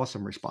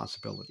awesome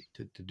responsibility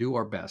to do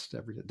our best.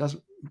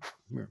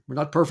 We're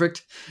not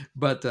perfect,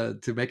 but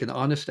to make an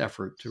honest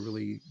effort to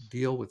really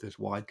deal with this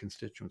wide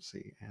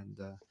constituency and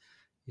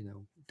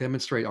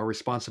demonstrate our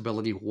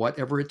responsibility,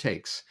 whatever it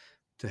takes,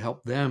 to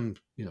help them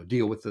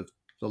deal with the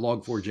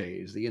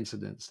Log4Js, the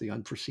incidents, the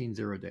unforeseen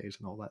 0 days,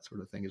 and all that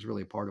sort of thing is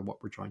really a part of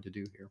what we're trying to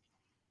do here.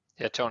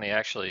 Yeah, Tony,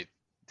 actually,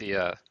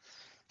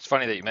 it's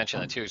funny that you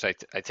mentioned that too, because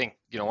I think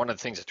one of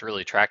the things that's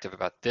really attractive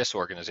about this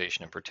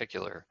organization in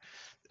particular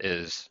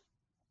is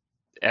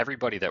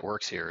everybody that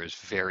works here is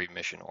very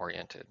mission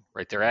oriented,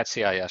 right? They're at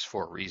CIS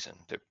for a reason,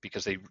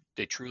 because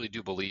they truly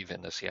do believe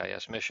in the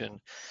CIS mission,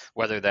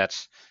 whether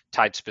that's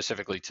tied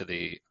specifically to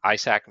the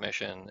ISAC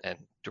mission and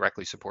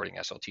directly supporting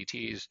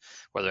SLTTs,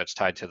 whether it's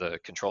tied to the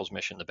controls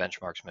mission, the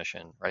benchmarks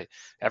mission, right?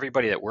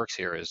 Everybody that works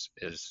here is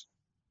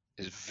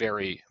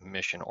very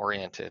mission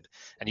oriented,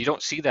 and you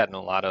don't see that in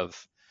a lot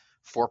of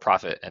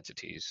for-profit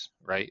entities,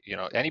 right?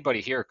 Anybody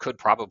here could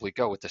probably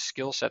go with the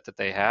skill set that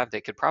they have. They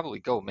could probably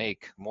go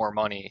make more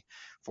money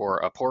for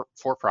a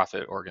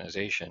for-profit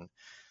organization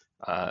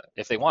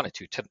if they wanted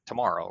to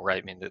tomorrow,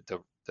 right? I mean,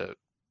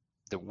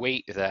 the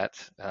weight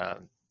that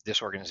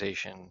this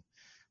organization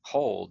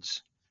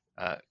holds,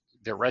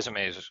 their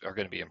resumes are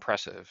going to be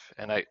impressive.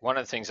 And one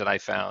of the things that I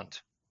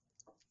found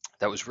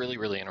that was really,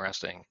 really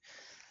interesting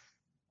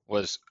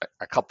was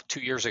 2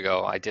 years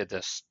ago, I did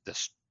this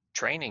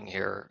training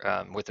here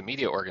with the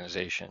media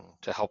organization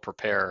to help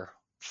prepare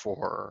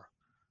for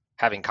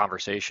having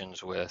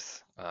conversations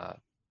with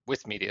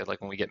media, like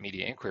when we get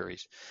media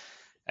inquiries,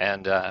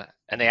 and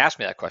they asked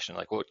me that question,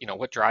 like, well,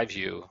 what drives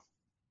you?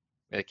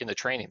 Like in the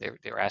training,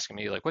 they were asking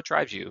me, like, what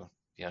drives you,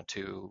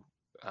 to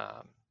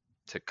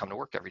come to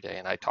work every day?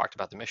 And I talked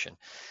about the mission,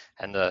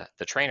 and the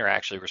trainer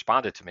actually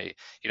responded to me,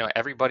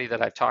 everybody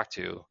that I've talked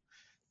to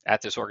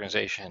at this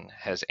organization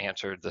has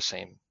answered the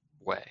same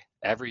way.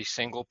 Every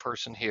single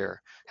person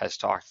here has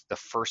talked. The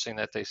first thing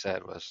that they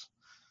said was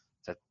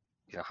that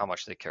how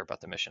much they care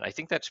about the mission. I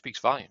think that speaks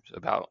volumes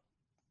about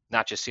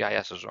not just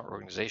CIS as an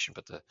organization,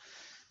 but the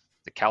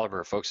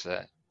caliber of folks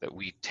that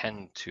we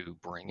tend to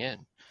bring in,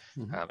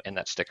 and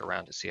that stick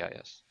around at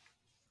CIS.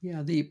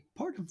 Yeah, the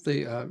part of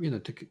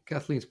the to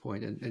Kathleen's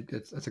point, and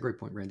that's a great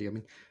point, Randy. I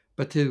mean,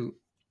 but to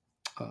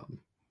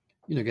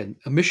again,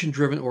 a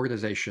mission-driven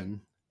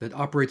organization that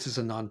operates as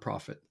a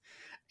nonprofit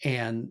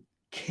and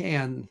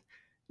can,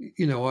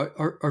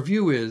 our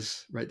view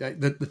is, right,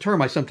 the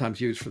term I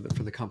sometimes use for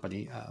the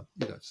company,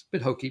 it's a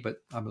bit hokey, but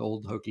I'm an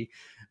old hokey,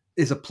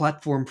 is a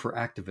platform for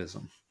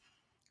activism,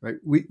 right?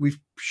 We've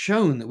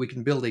shown that we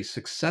can build a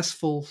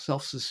successful,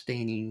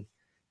 self-sustaining,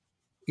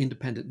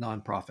 independent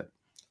nonprofit.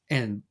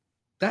 And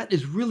that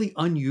is really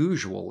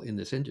unusual in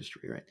this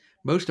industry, right?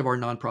 Most of our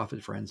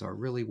nonprofit friends are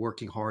really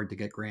working hard to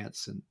get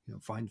grants and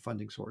find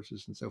funding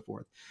sources and so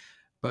forth.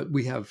 But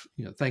we have,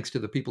 thanks to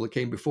the people that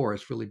came before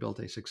us, really built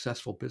a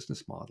successful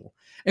business model,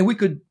 and we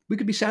could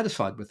be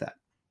satisfied with that,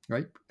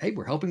 right? Hey,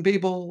 we're helping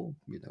people.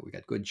 We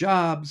got good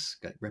jobs,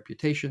 got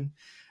reputation,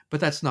 but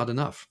that's not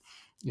enough.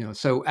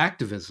 So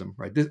activism,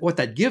 right? What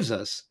that gives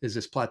us is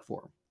this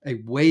platform,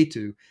 a way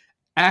to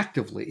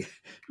actively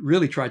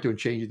really try to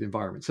change the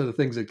environment. So the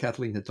things that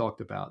Kathleen had talked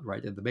about,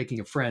 right, and the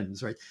making of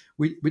friends, right?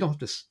 We don't have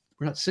to.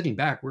 We're not sitting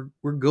back.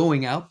 We're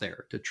going out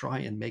there to try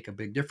and make a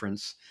big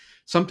difference.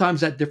 Sometimes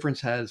that difference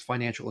has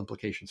financial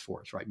implications for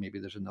us, right? Maybe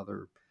there's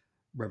another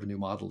revenue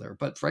model there,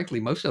 but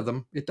frankly, most of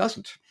them, it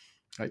doesn't,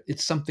 Right?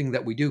 It's something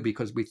that we do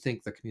because we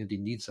think the community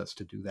needs us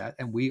to do that,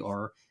 and we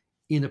are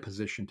in a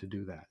position to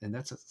do that. And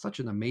that's such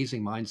an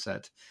amazing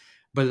mindset.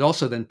 But it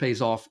also then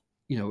pays off.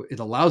 It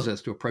allows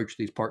us to approach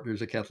these partners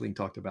that Kathleen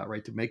talked about,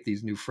 right? To make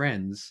these new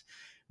friends,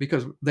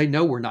 because they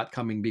know we're not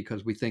coming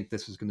because we think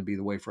this is going to be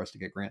the way for us to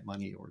get grant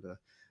money or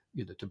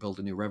to build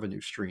a new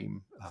revenue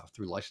stream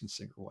through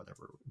licensing or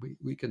whatever.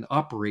 We can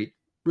operate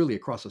really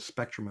across a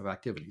spectrum of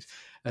activities.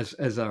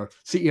 As our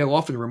CEO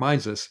often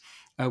reminds us,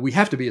 we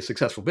have to be a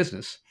successful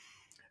business,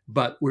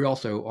 but we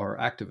also are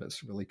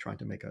activists really trying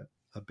to make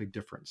a big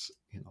difference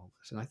in all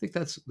this. And I think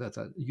that's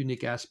a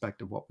unique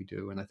aspect of what we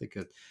do. And I think,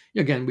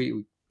 again,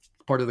 we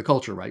part of the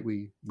culture, right?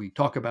 We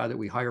talk about it,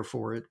 we hire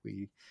for it,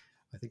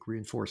 I think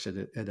reinforce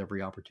it at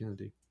every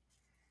opportunity.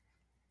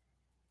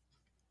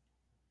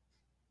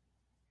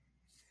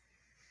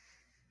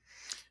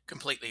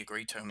 Completely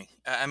agree, Tony.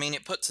 I mean,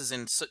 it puts us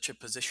in such a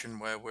position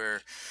where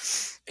we're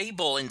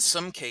able, in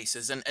some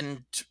cases,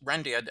 and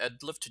Randy,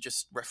 I'd love to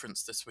just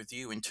reference this with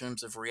you in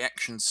terms of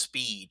reaction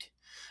speed.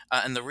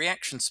 And the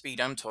reaction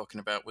speed I'm talking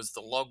about was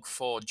the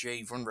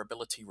Log4j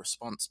vulnerability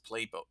response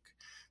playbook.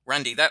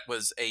 Randy, that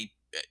was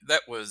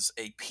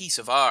a piece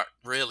of art,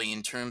 really,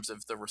 in terms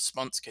of the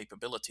response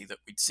capability that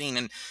we'd seen.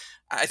 And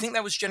I think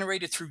that was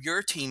generated through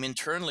your team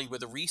internally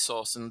with a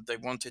resource, and they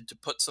wanted to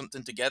put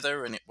something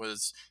together, and it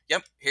was,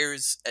 yep,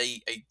 here's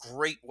a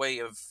great way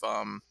of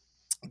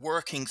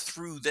working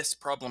through this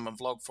problem of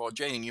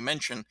Log4j. And you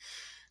mentioned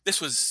this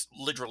was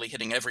literally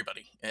hitting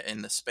everybody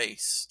in the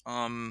space.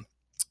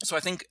 So I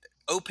think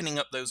opening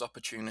up those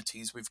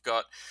opportunities, we've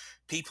got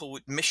people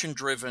with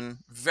mission-driven,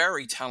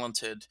 very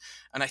talented,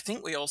 and I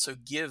think we also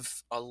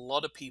give a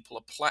lot of people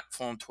a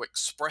platform to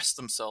express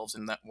themselves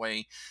in that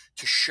way,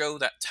 to show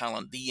that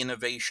talent, the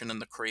innovation,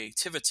 and the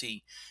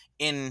creativity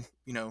in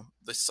the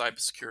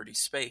cybersecurity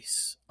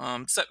space.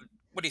 What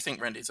do you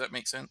think, Randy? Does that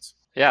make sense?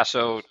 Yeah.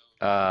 So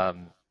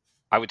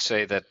I would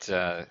say that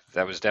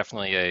that was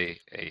definitely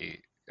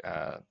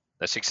a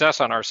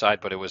success on our side,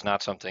 but it was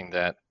not something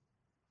that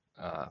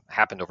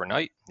happened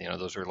overnight.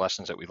 Those are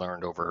lessons that we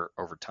learned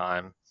over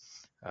time.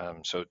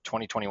 So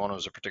 2021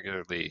 was a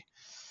particularly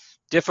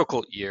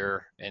difficult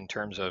year in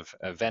terms of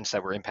events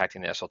that were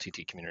impacting the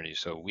SLTT community.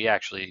 So we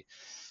actually,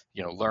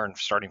 learned,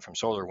 starting from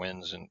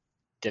SolarWinds and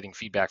getting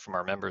feedback from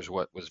our members,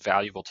 what was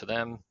valuable to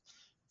them.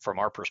 From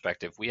our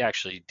perspective, we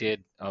actually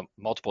did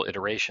multiple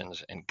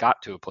iterations and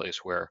got to a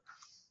place where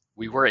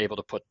we were able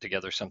to put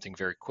together something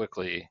very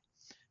quickly,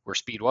 where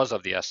speed was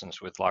of the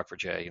essence with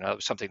Log4j. It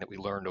was something that we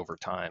learned over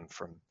time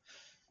from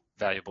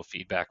valuable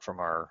feedback from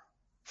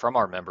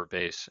our member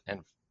base. And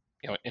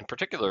in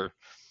particular,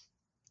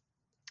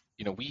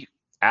 we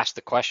ask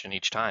the question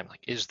each time, like,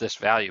 is this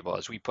valuable?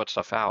 As we put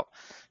stuff out,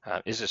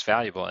 is this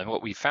valuable? And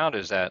what we found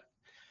is that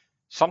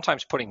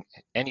sometimes putting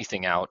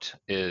anything out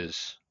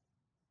is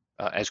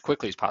as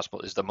quickly as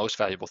possible is the most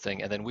valuable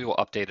thing, and then we will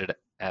update it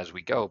as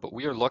we go. But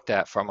we are looked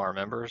at from our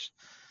members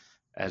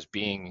as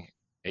being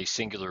a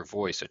singular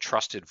voice, a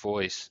trusted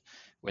voice,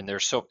 when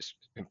there's so,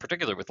 in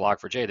particular with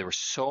Log4j, there was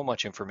so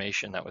much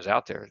information that was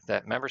out there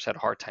that members had a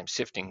hard time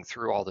sifting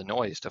through all the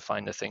noise to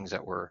find the things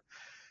that were,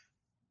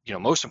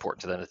 most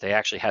important to them, that they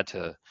actually had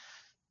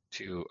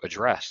to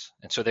address.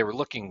 And so they were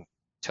looking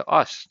to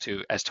us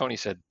to, as Tony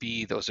said,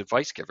 be those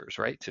advice givers,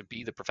 right? To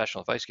be the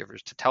professional advice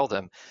givers, to tell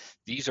them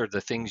these are the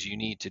things you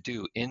need to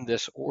do in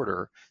this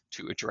order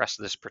to address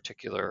this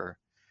particular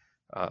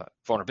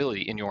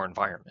vulnerability in your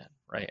environment,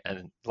 right?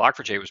 And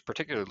Log4j was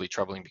particularly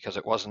troubling because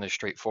it wasn't as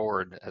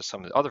straightforward as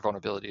some of the other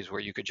vulnerabilities where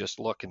you could just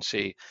look and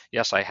see,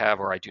 yes, I have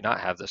or I do not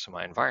have this in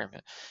my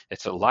environment.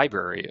 It's a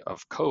library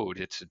of code.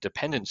 It's a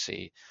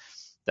dependency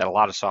that a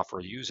lot of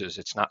software uses.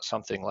 It's not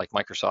something like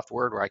Microsoft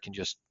Word where I can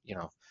just,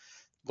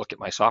 look at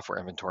my software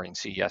inventory and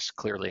see, yes,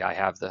 clearly I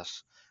have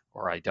this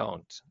or I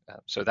don't.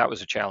 So that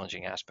was a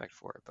challenging aspect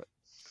for it,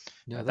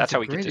 but that's how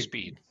we get to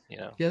speed.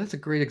 Yeah, that's a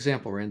great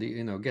example, Randy.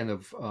 Again,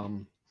 of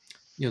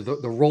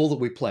the role that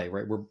we play,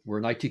 right? We're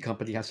an IT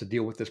company, has to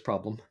deal with this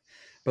problem,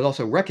 but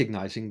also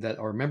recognizing that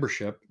our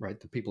membership, right,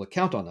 the people that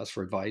count on us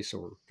for advice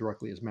or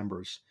directly as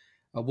members,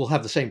 will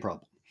have the same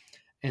problem.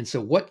 And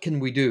so what can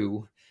we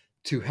do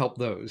to help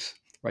those,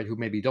 right, who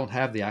maybe don't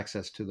have the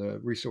access to the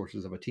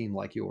resources of a team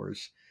like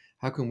yours?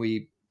 How can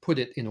we put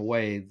it in a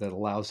way that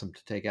allows them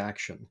to take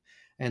action?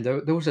 And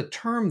there was a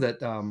term that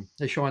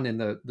Sean, in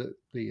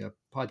the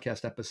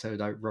podcast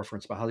episode I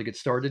referenced about how to get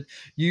started,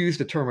 used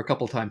the term a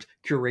couple of times,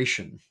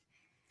 curation.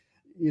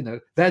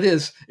 That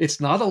is,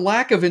 it's not a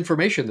lack of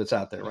information that's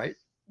out there, right?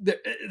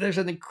 There's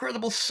an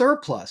incredible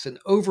surplus, an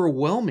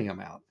overwhelming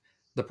amount.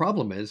 The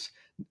problem is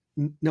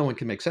no one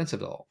can make sense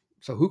of it all.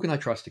 So who can I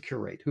trust to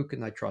curate? Who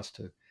can I trust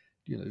to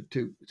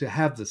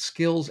have the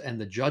skills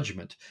and the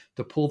judgment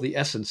to pull the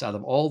essence out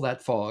of all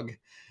that fog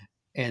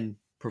and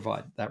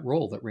provide that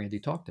role that Randy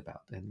talked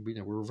about? And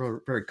we're very,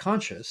 very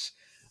conscious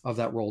of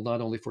that role,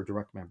 not only for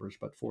direct members,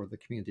 but for the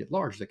community at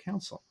large, the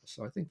council.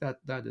 So I think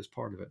that is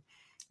part of it.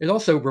 It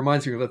also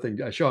reminds me of a thing,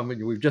 Sean,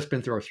 we've just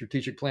been through our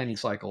strategic planning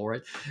cycle,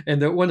 right?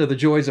 And one of the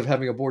joys of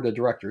having a board of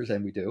directors,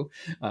 and we do,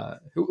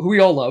 who we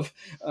all love,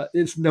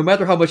 is no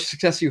matter how much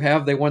success you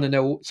have, they want to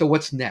know, so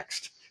what's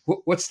next?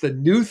 What's the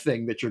new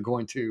thing that you're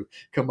going to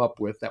come up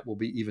with that will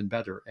be even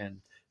better?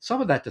 And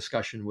some of that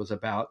discussion was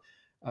about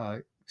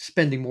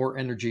spending more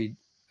energy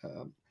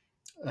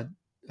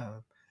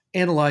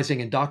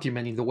analyzing and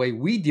documenting the way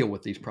we deal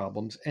with these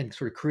problems and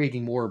sort of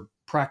creating more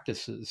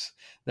practices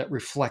that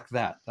reflect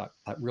that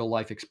real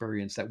life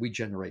experience that we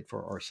generate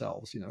for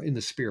ourselves, in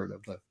the spirit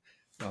of the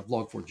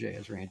Log4j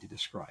as Randy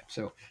described.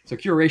 So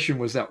curation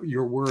was that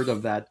your word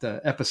of that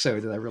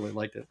episode, and I really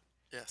liked it.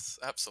 Yes,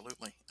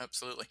 absolutely.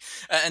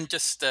 And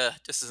just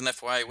as an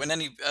FYI,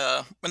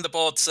 when the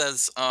board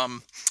says,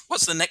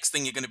 "What's the next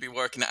thing you're going to be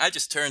working at?" I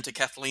just turn to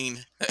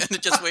Kathleen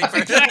and just wait for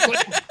her. Exactly.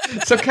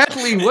 So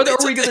Kathleen, what are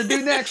we going to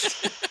do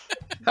next?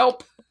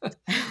 Help.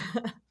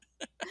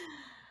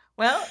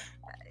 Well,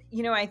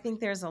 I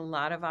think there's a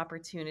lot of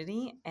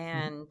opportunity,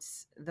 and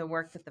the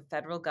work that the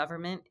federal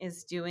government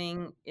is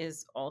doing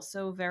is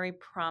also very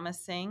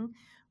promising.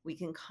 We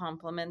can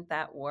complement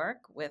that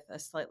work with a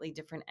slightly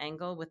different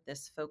angle with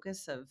this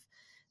focus of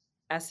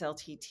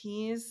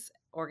SLTTs,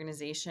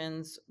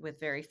 organizations with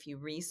very few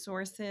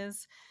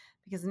resources,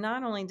 because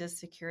not only does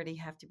security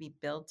have to be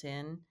built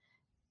in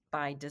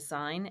by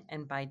design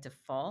and by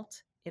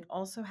default, it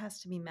also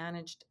has to be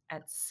managed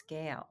at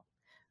scale.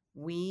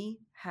 We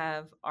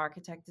have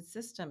architected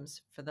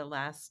systems for the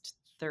last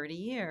 30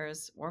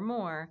 years or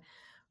more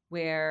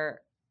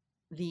where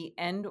the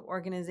end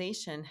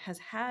organization has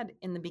had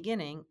in the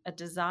beginning a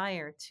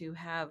desire to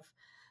have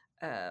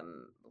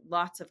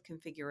lots of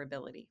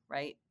configurability,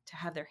 right? To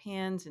have their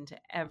hands into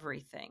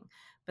everything.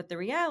 But the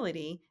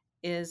reality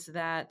is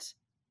that,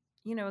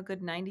 a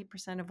good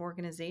 90% of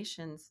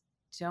organizations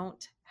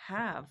don't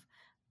have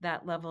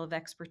that level of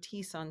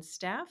expertise on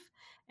staff.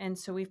 And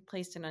so we've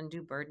placed an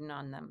undue burden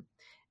on them.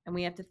 And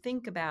we have to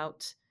think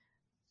about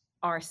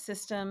our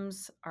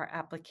systems, our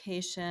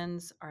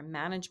applications, our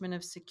management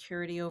of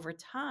security over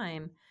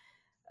time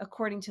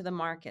according to the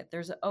market.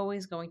 There's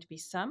always going to be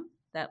some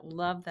that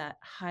love that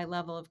high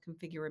level of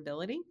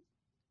configurability,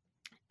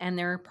 and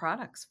there are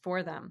products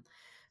for them.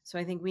 So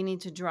I think we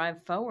need to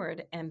drive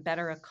forward and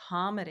better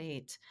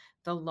accommodate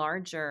the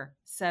larger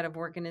set of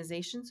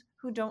organizations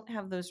who don't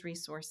have those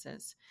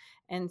resources.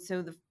 And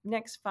so the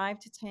next 5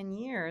 to 10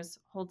 years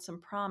hold some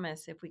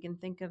promise if we can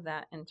think of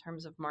that in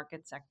terms of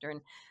market sector.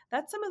 And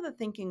that's some of the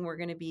thinking we're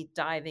going to be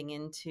diving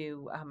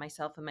into,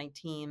 myself and my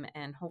team,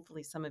 and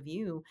hopefully some of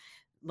you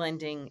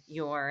lending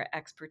your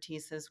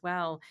expertise as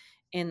well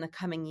in the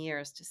coming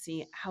years to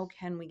see how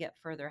can we get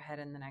further ahead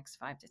in the next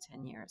 5 to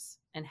 10 years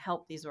and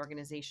help these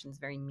organizations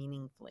very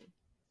meaningfully.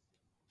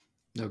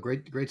 No,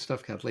 great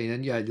stuff, Kathleen.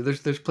 And yeah,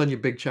 there's plenty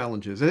of big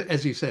challenges.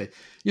 As you say,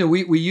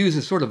 we use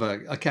as sort of a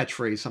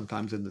catchphrase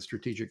sometimes in the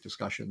strategic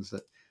discussions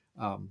that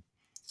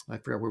I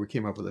forgot where we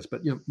came up with this,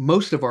 but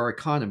most of our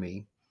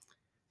economy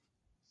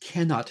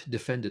cannot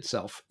defend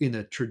itself in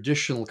a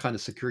traditional kind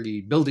of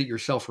security, build it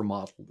yourself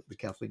model that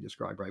Kathleen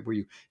described, right? Where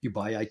you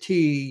buy IT,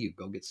 you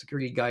go get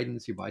security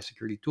guidance, you buy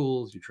security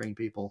tools, you train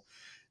people.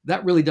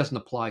 That really doesn't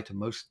apply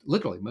to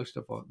literally most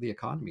of the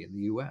economy in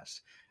the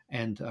US.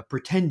 And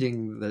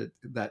pretending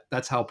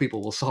that's how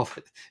people will solve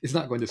it is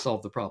not going to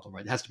solve the problem,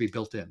 right? It has to be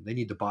built in. They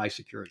need to buy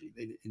security.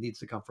 It needs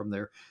to come from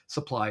their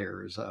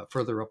suppliers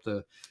further up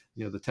the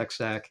tech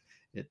stack.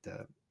 It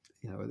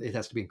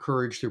has to be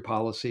encouraged through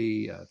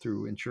policy,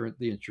 through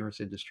the insurance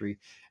industry,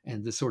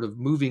 and this sort of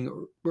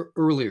moving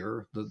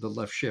earlier, the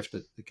left shift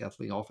that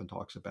Kathleen often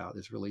talks about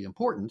is really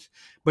important,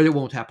 but it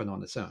won't happen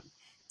on its own.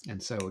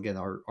 And so again,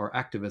 our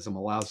activism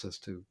allows us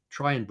to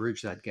try and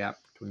bridge that gap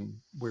between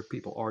where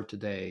people are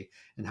today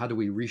and how do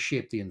we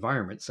reshape the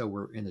environment so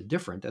we're in a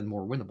different and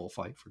more winnable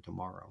fight for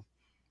tomorrow.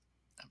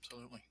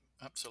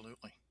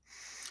 Absolutely.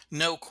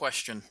 No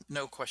question.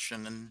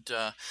 And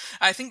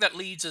I think that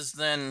leads us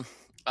then,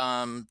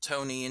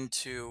 Tony,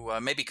 into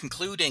maybe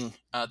concluding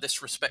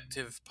this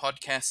respective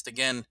podcast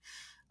again.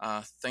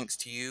 Thanks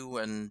to you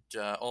and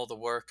all the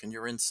work and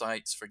your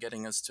insights for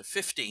getting us to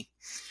 50.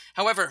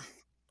 However,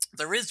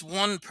 there is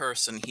one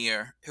person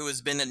here who has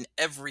been in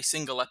every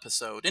single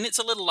episode, and it's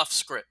a little off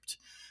script,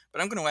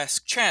 but I'm going to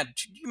ask Chad,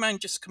 do you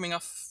mind just coming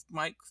off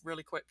mic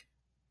really quick?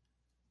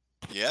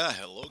 Yeah,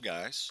 hello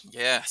guys.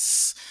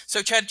 Yes.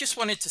 So Chad, just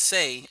wanted to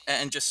say,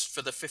 and just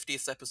for the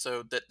 50th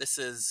episode, that this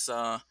is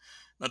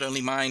not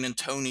only mine and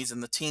Tony's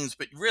and the team's,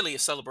 but really a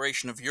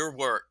celebration of your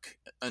work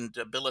and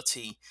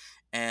ability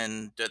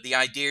and the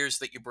ideas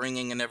that you're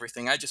bringing and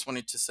everything. I just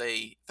wanted to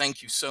say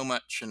thank you so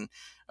much and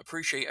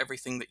appreciate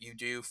everything that you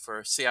do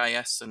for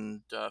CIS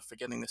and for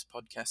getting this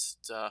podcast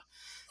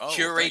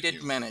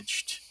curated,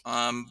 managed.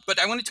 But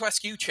I wanted to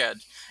ask you, Chad,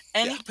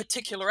 any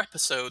particular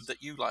episode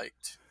that you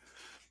liked?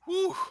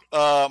 Whew.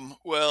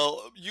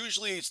 Well,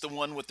 usually it's the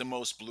one with the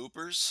most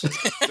bloopers.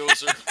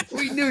 Those are.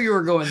 We knew you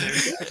were going there.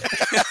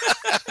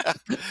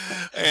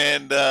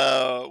 And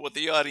what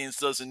the audience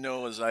doesn't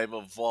know is I have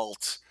a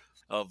vault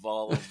of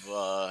all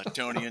of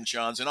Tony and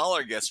Sean's and all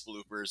our guest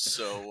bloopers.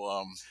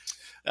 So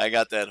I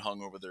got that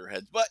hung over their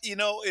heads. But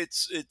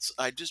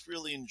I just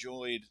really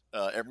enjoyed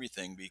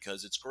everything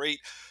because it's great.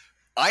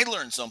 I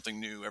learned something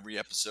new every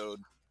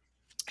episode,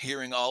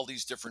 hearing all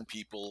these different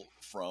people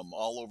from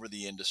all over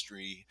the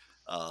industry.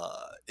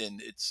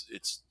 And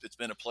it's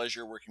been a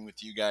pleasure working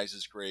with you guys.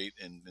 Is great,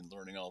 and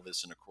learning all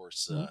this, and of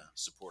course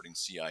supporting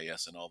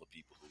CIS and all the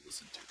people who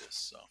listen to this.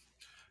 So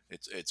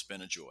it's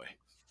been a joy.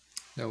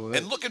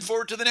 And looking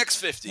forward to the next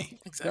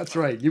 50. Exactly. That's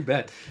right. You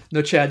bet.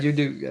 No, Chad, you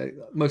do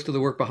most of the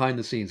work behind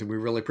the scenes, and we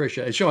really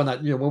appreciate it. Sean,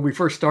 that, when we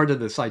first started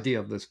this idea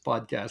of this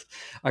podcast,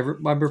 I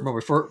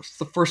remember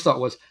the first thought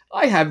was,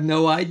 I have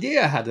no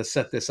idea how to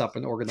set this up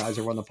and organize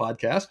and run the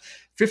podcast.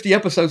 50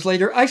 episodes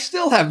later, I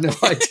still have no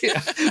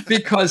idea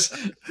because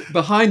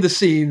behind the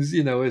scenes,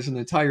 is an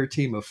entire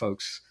team of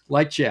folks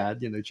like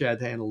Chad. Chad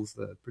handles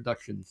the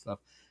production stuff,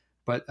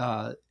 but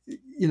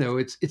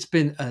it's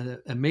been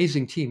an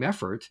amazing team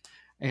effort.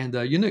 And,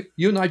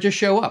 you and I just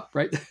show up,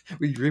 right?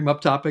 We dream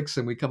up topics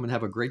and we come and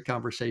have a great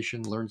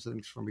conversation, learn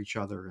things from each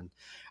other. And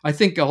I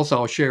think also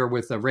I'll share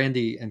with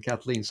Randy and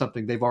Kathleen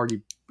something they've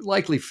already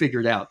likely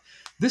figured out.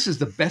 This is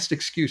the best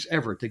excuse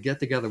ever to get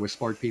together with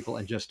smart people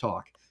and just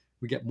talk.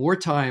 We get more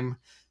time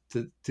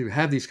to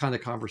have these kind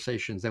of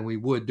conversations than we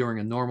would during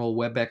a normal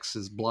WebEx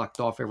is blocked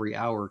off every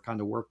hour kind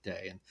of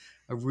workday. And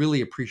I really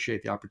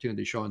appreciate the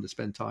opportunity, Sean, to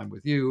spend time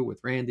with you,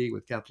 with Randy,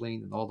 with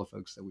Kathleen, and all the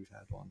folks that we've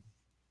had on.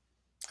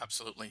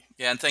 Absolutely.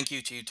 Yeah. And thank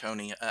you to you,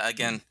 Tony.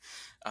 Again,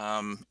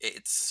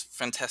 it's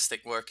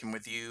fantastic working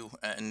with you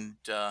and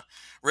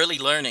really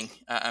learning.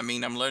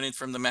 I'm learning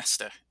from the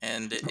master,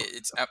 and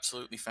it's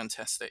absolutely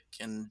fantastic.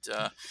 And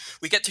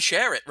we get to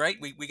share it, right?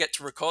 We get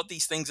to record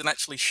these things and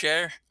actually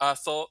share our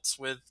thoughts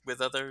with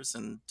others.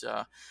 And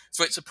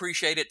so it's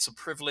appreciated. It's a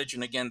privilege.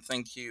 And again,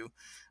 thank you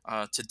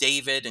to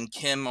David and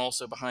Kim,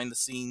 also behind the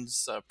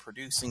scenes,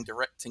 producing,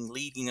 directing,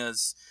 leading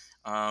us.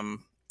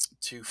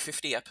 To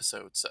 50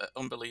 episodes.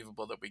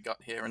 Unbelievable that we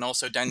got here. And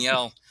also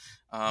Danielle,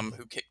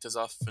 who kicked us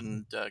off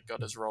and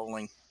got us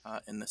rolling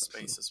in this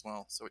space as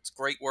well. So it's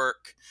great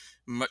work,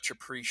 much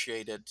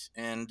appreciated.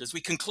 And as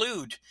we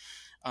conclude,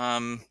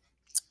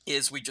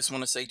 we just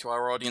want to say to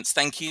our audience,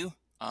 thank you.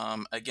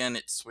 Again,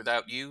 it's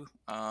without you.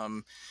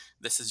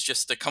 This is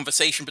just a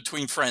conversation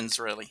between friends,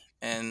 really.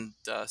 And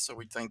so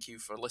we thank you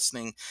for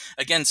listening.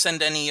 Again,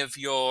 send any of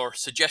your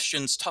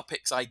suggestions,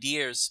 topics,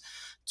 ideas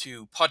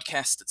to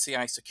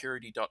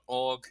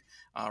podcast@cisecurity.org.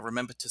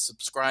 Remember to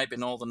subscribe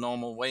in all the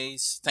normal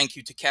ways. Thank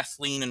you to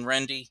Kathleen and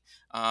Randy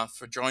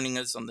for joining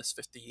us on this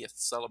 50th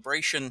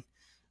celebration.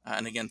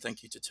 And again,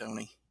 thank you to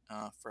Tony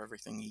for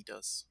everything he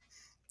does.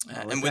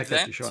 And with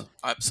that,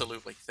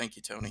 absolutely. Thank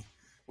you, Tony.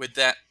 With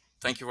that,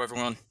 thank you,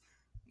 everyone.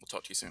 We'll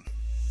talk to you soon.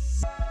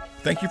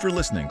 Thank you for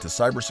listening to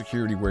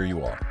Cybersecurity Where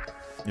You Are.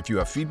 If you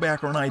have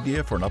feedback or an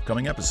idea for an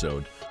upcoming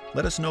episode,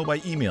 let us know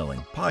by emailing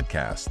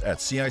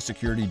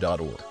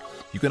podcast@cisecurity.org.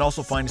 You can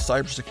also find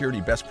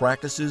cybersecurity best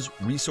practices,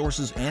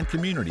 resources, and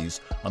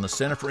communities on the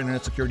Center for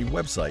Internet Security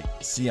website,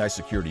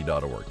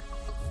 cisecurity.org.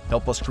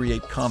 Help us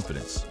create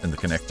confidence in the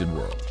connected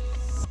world.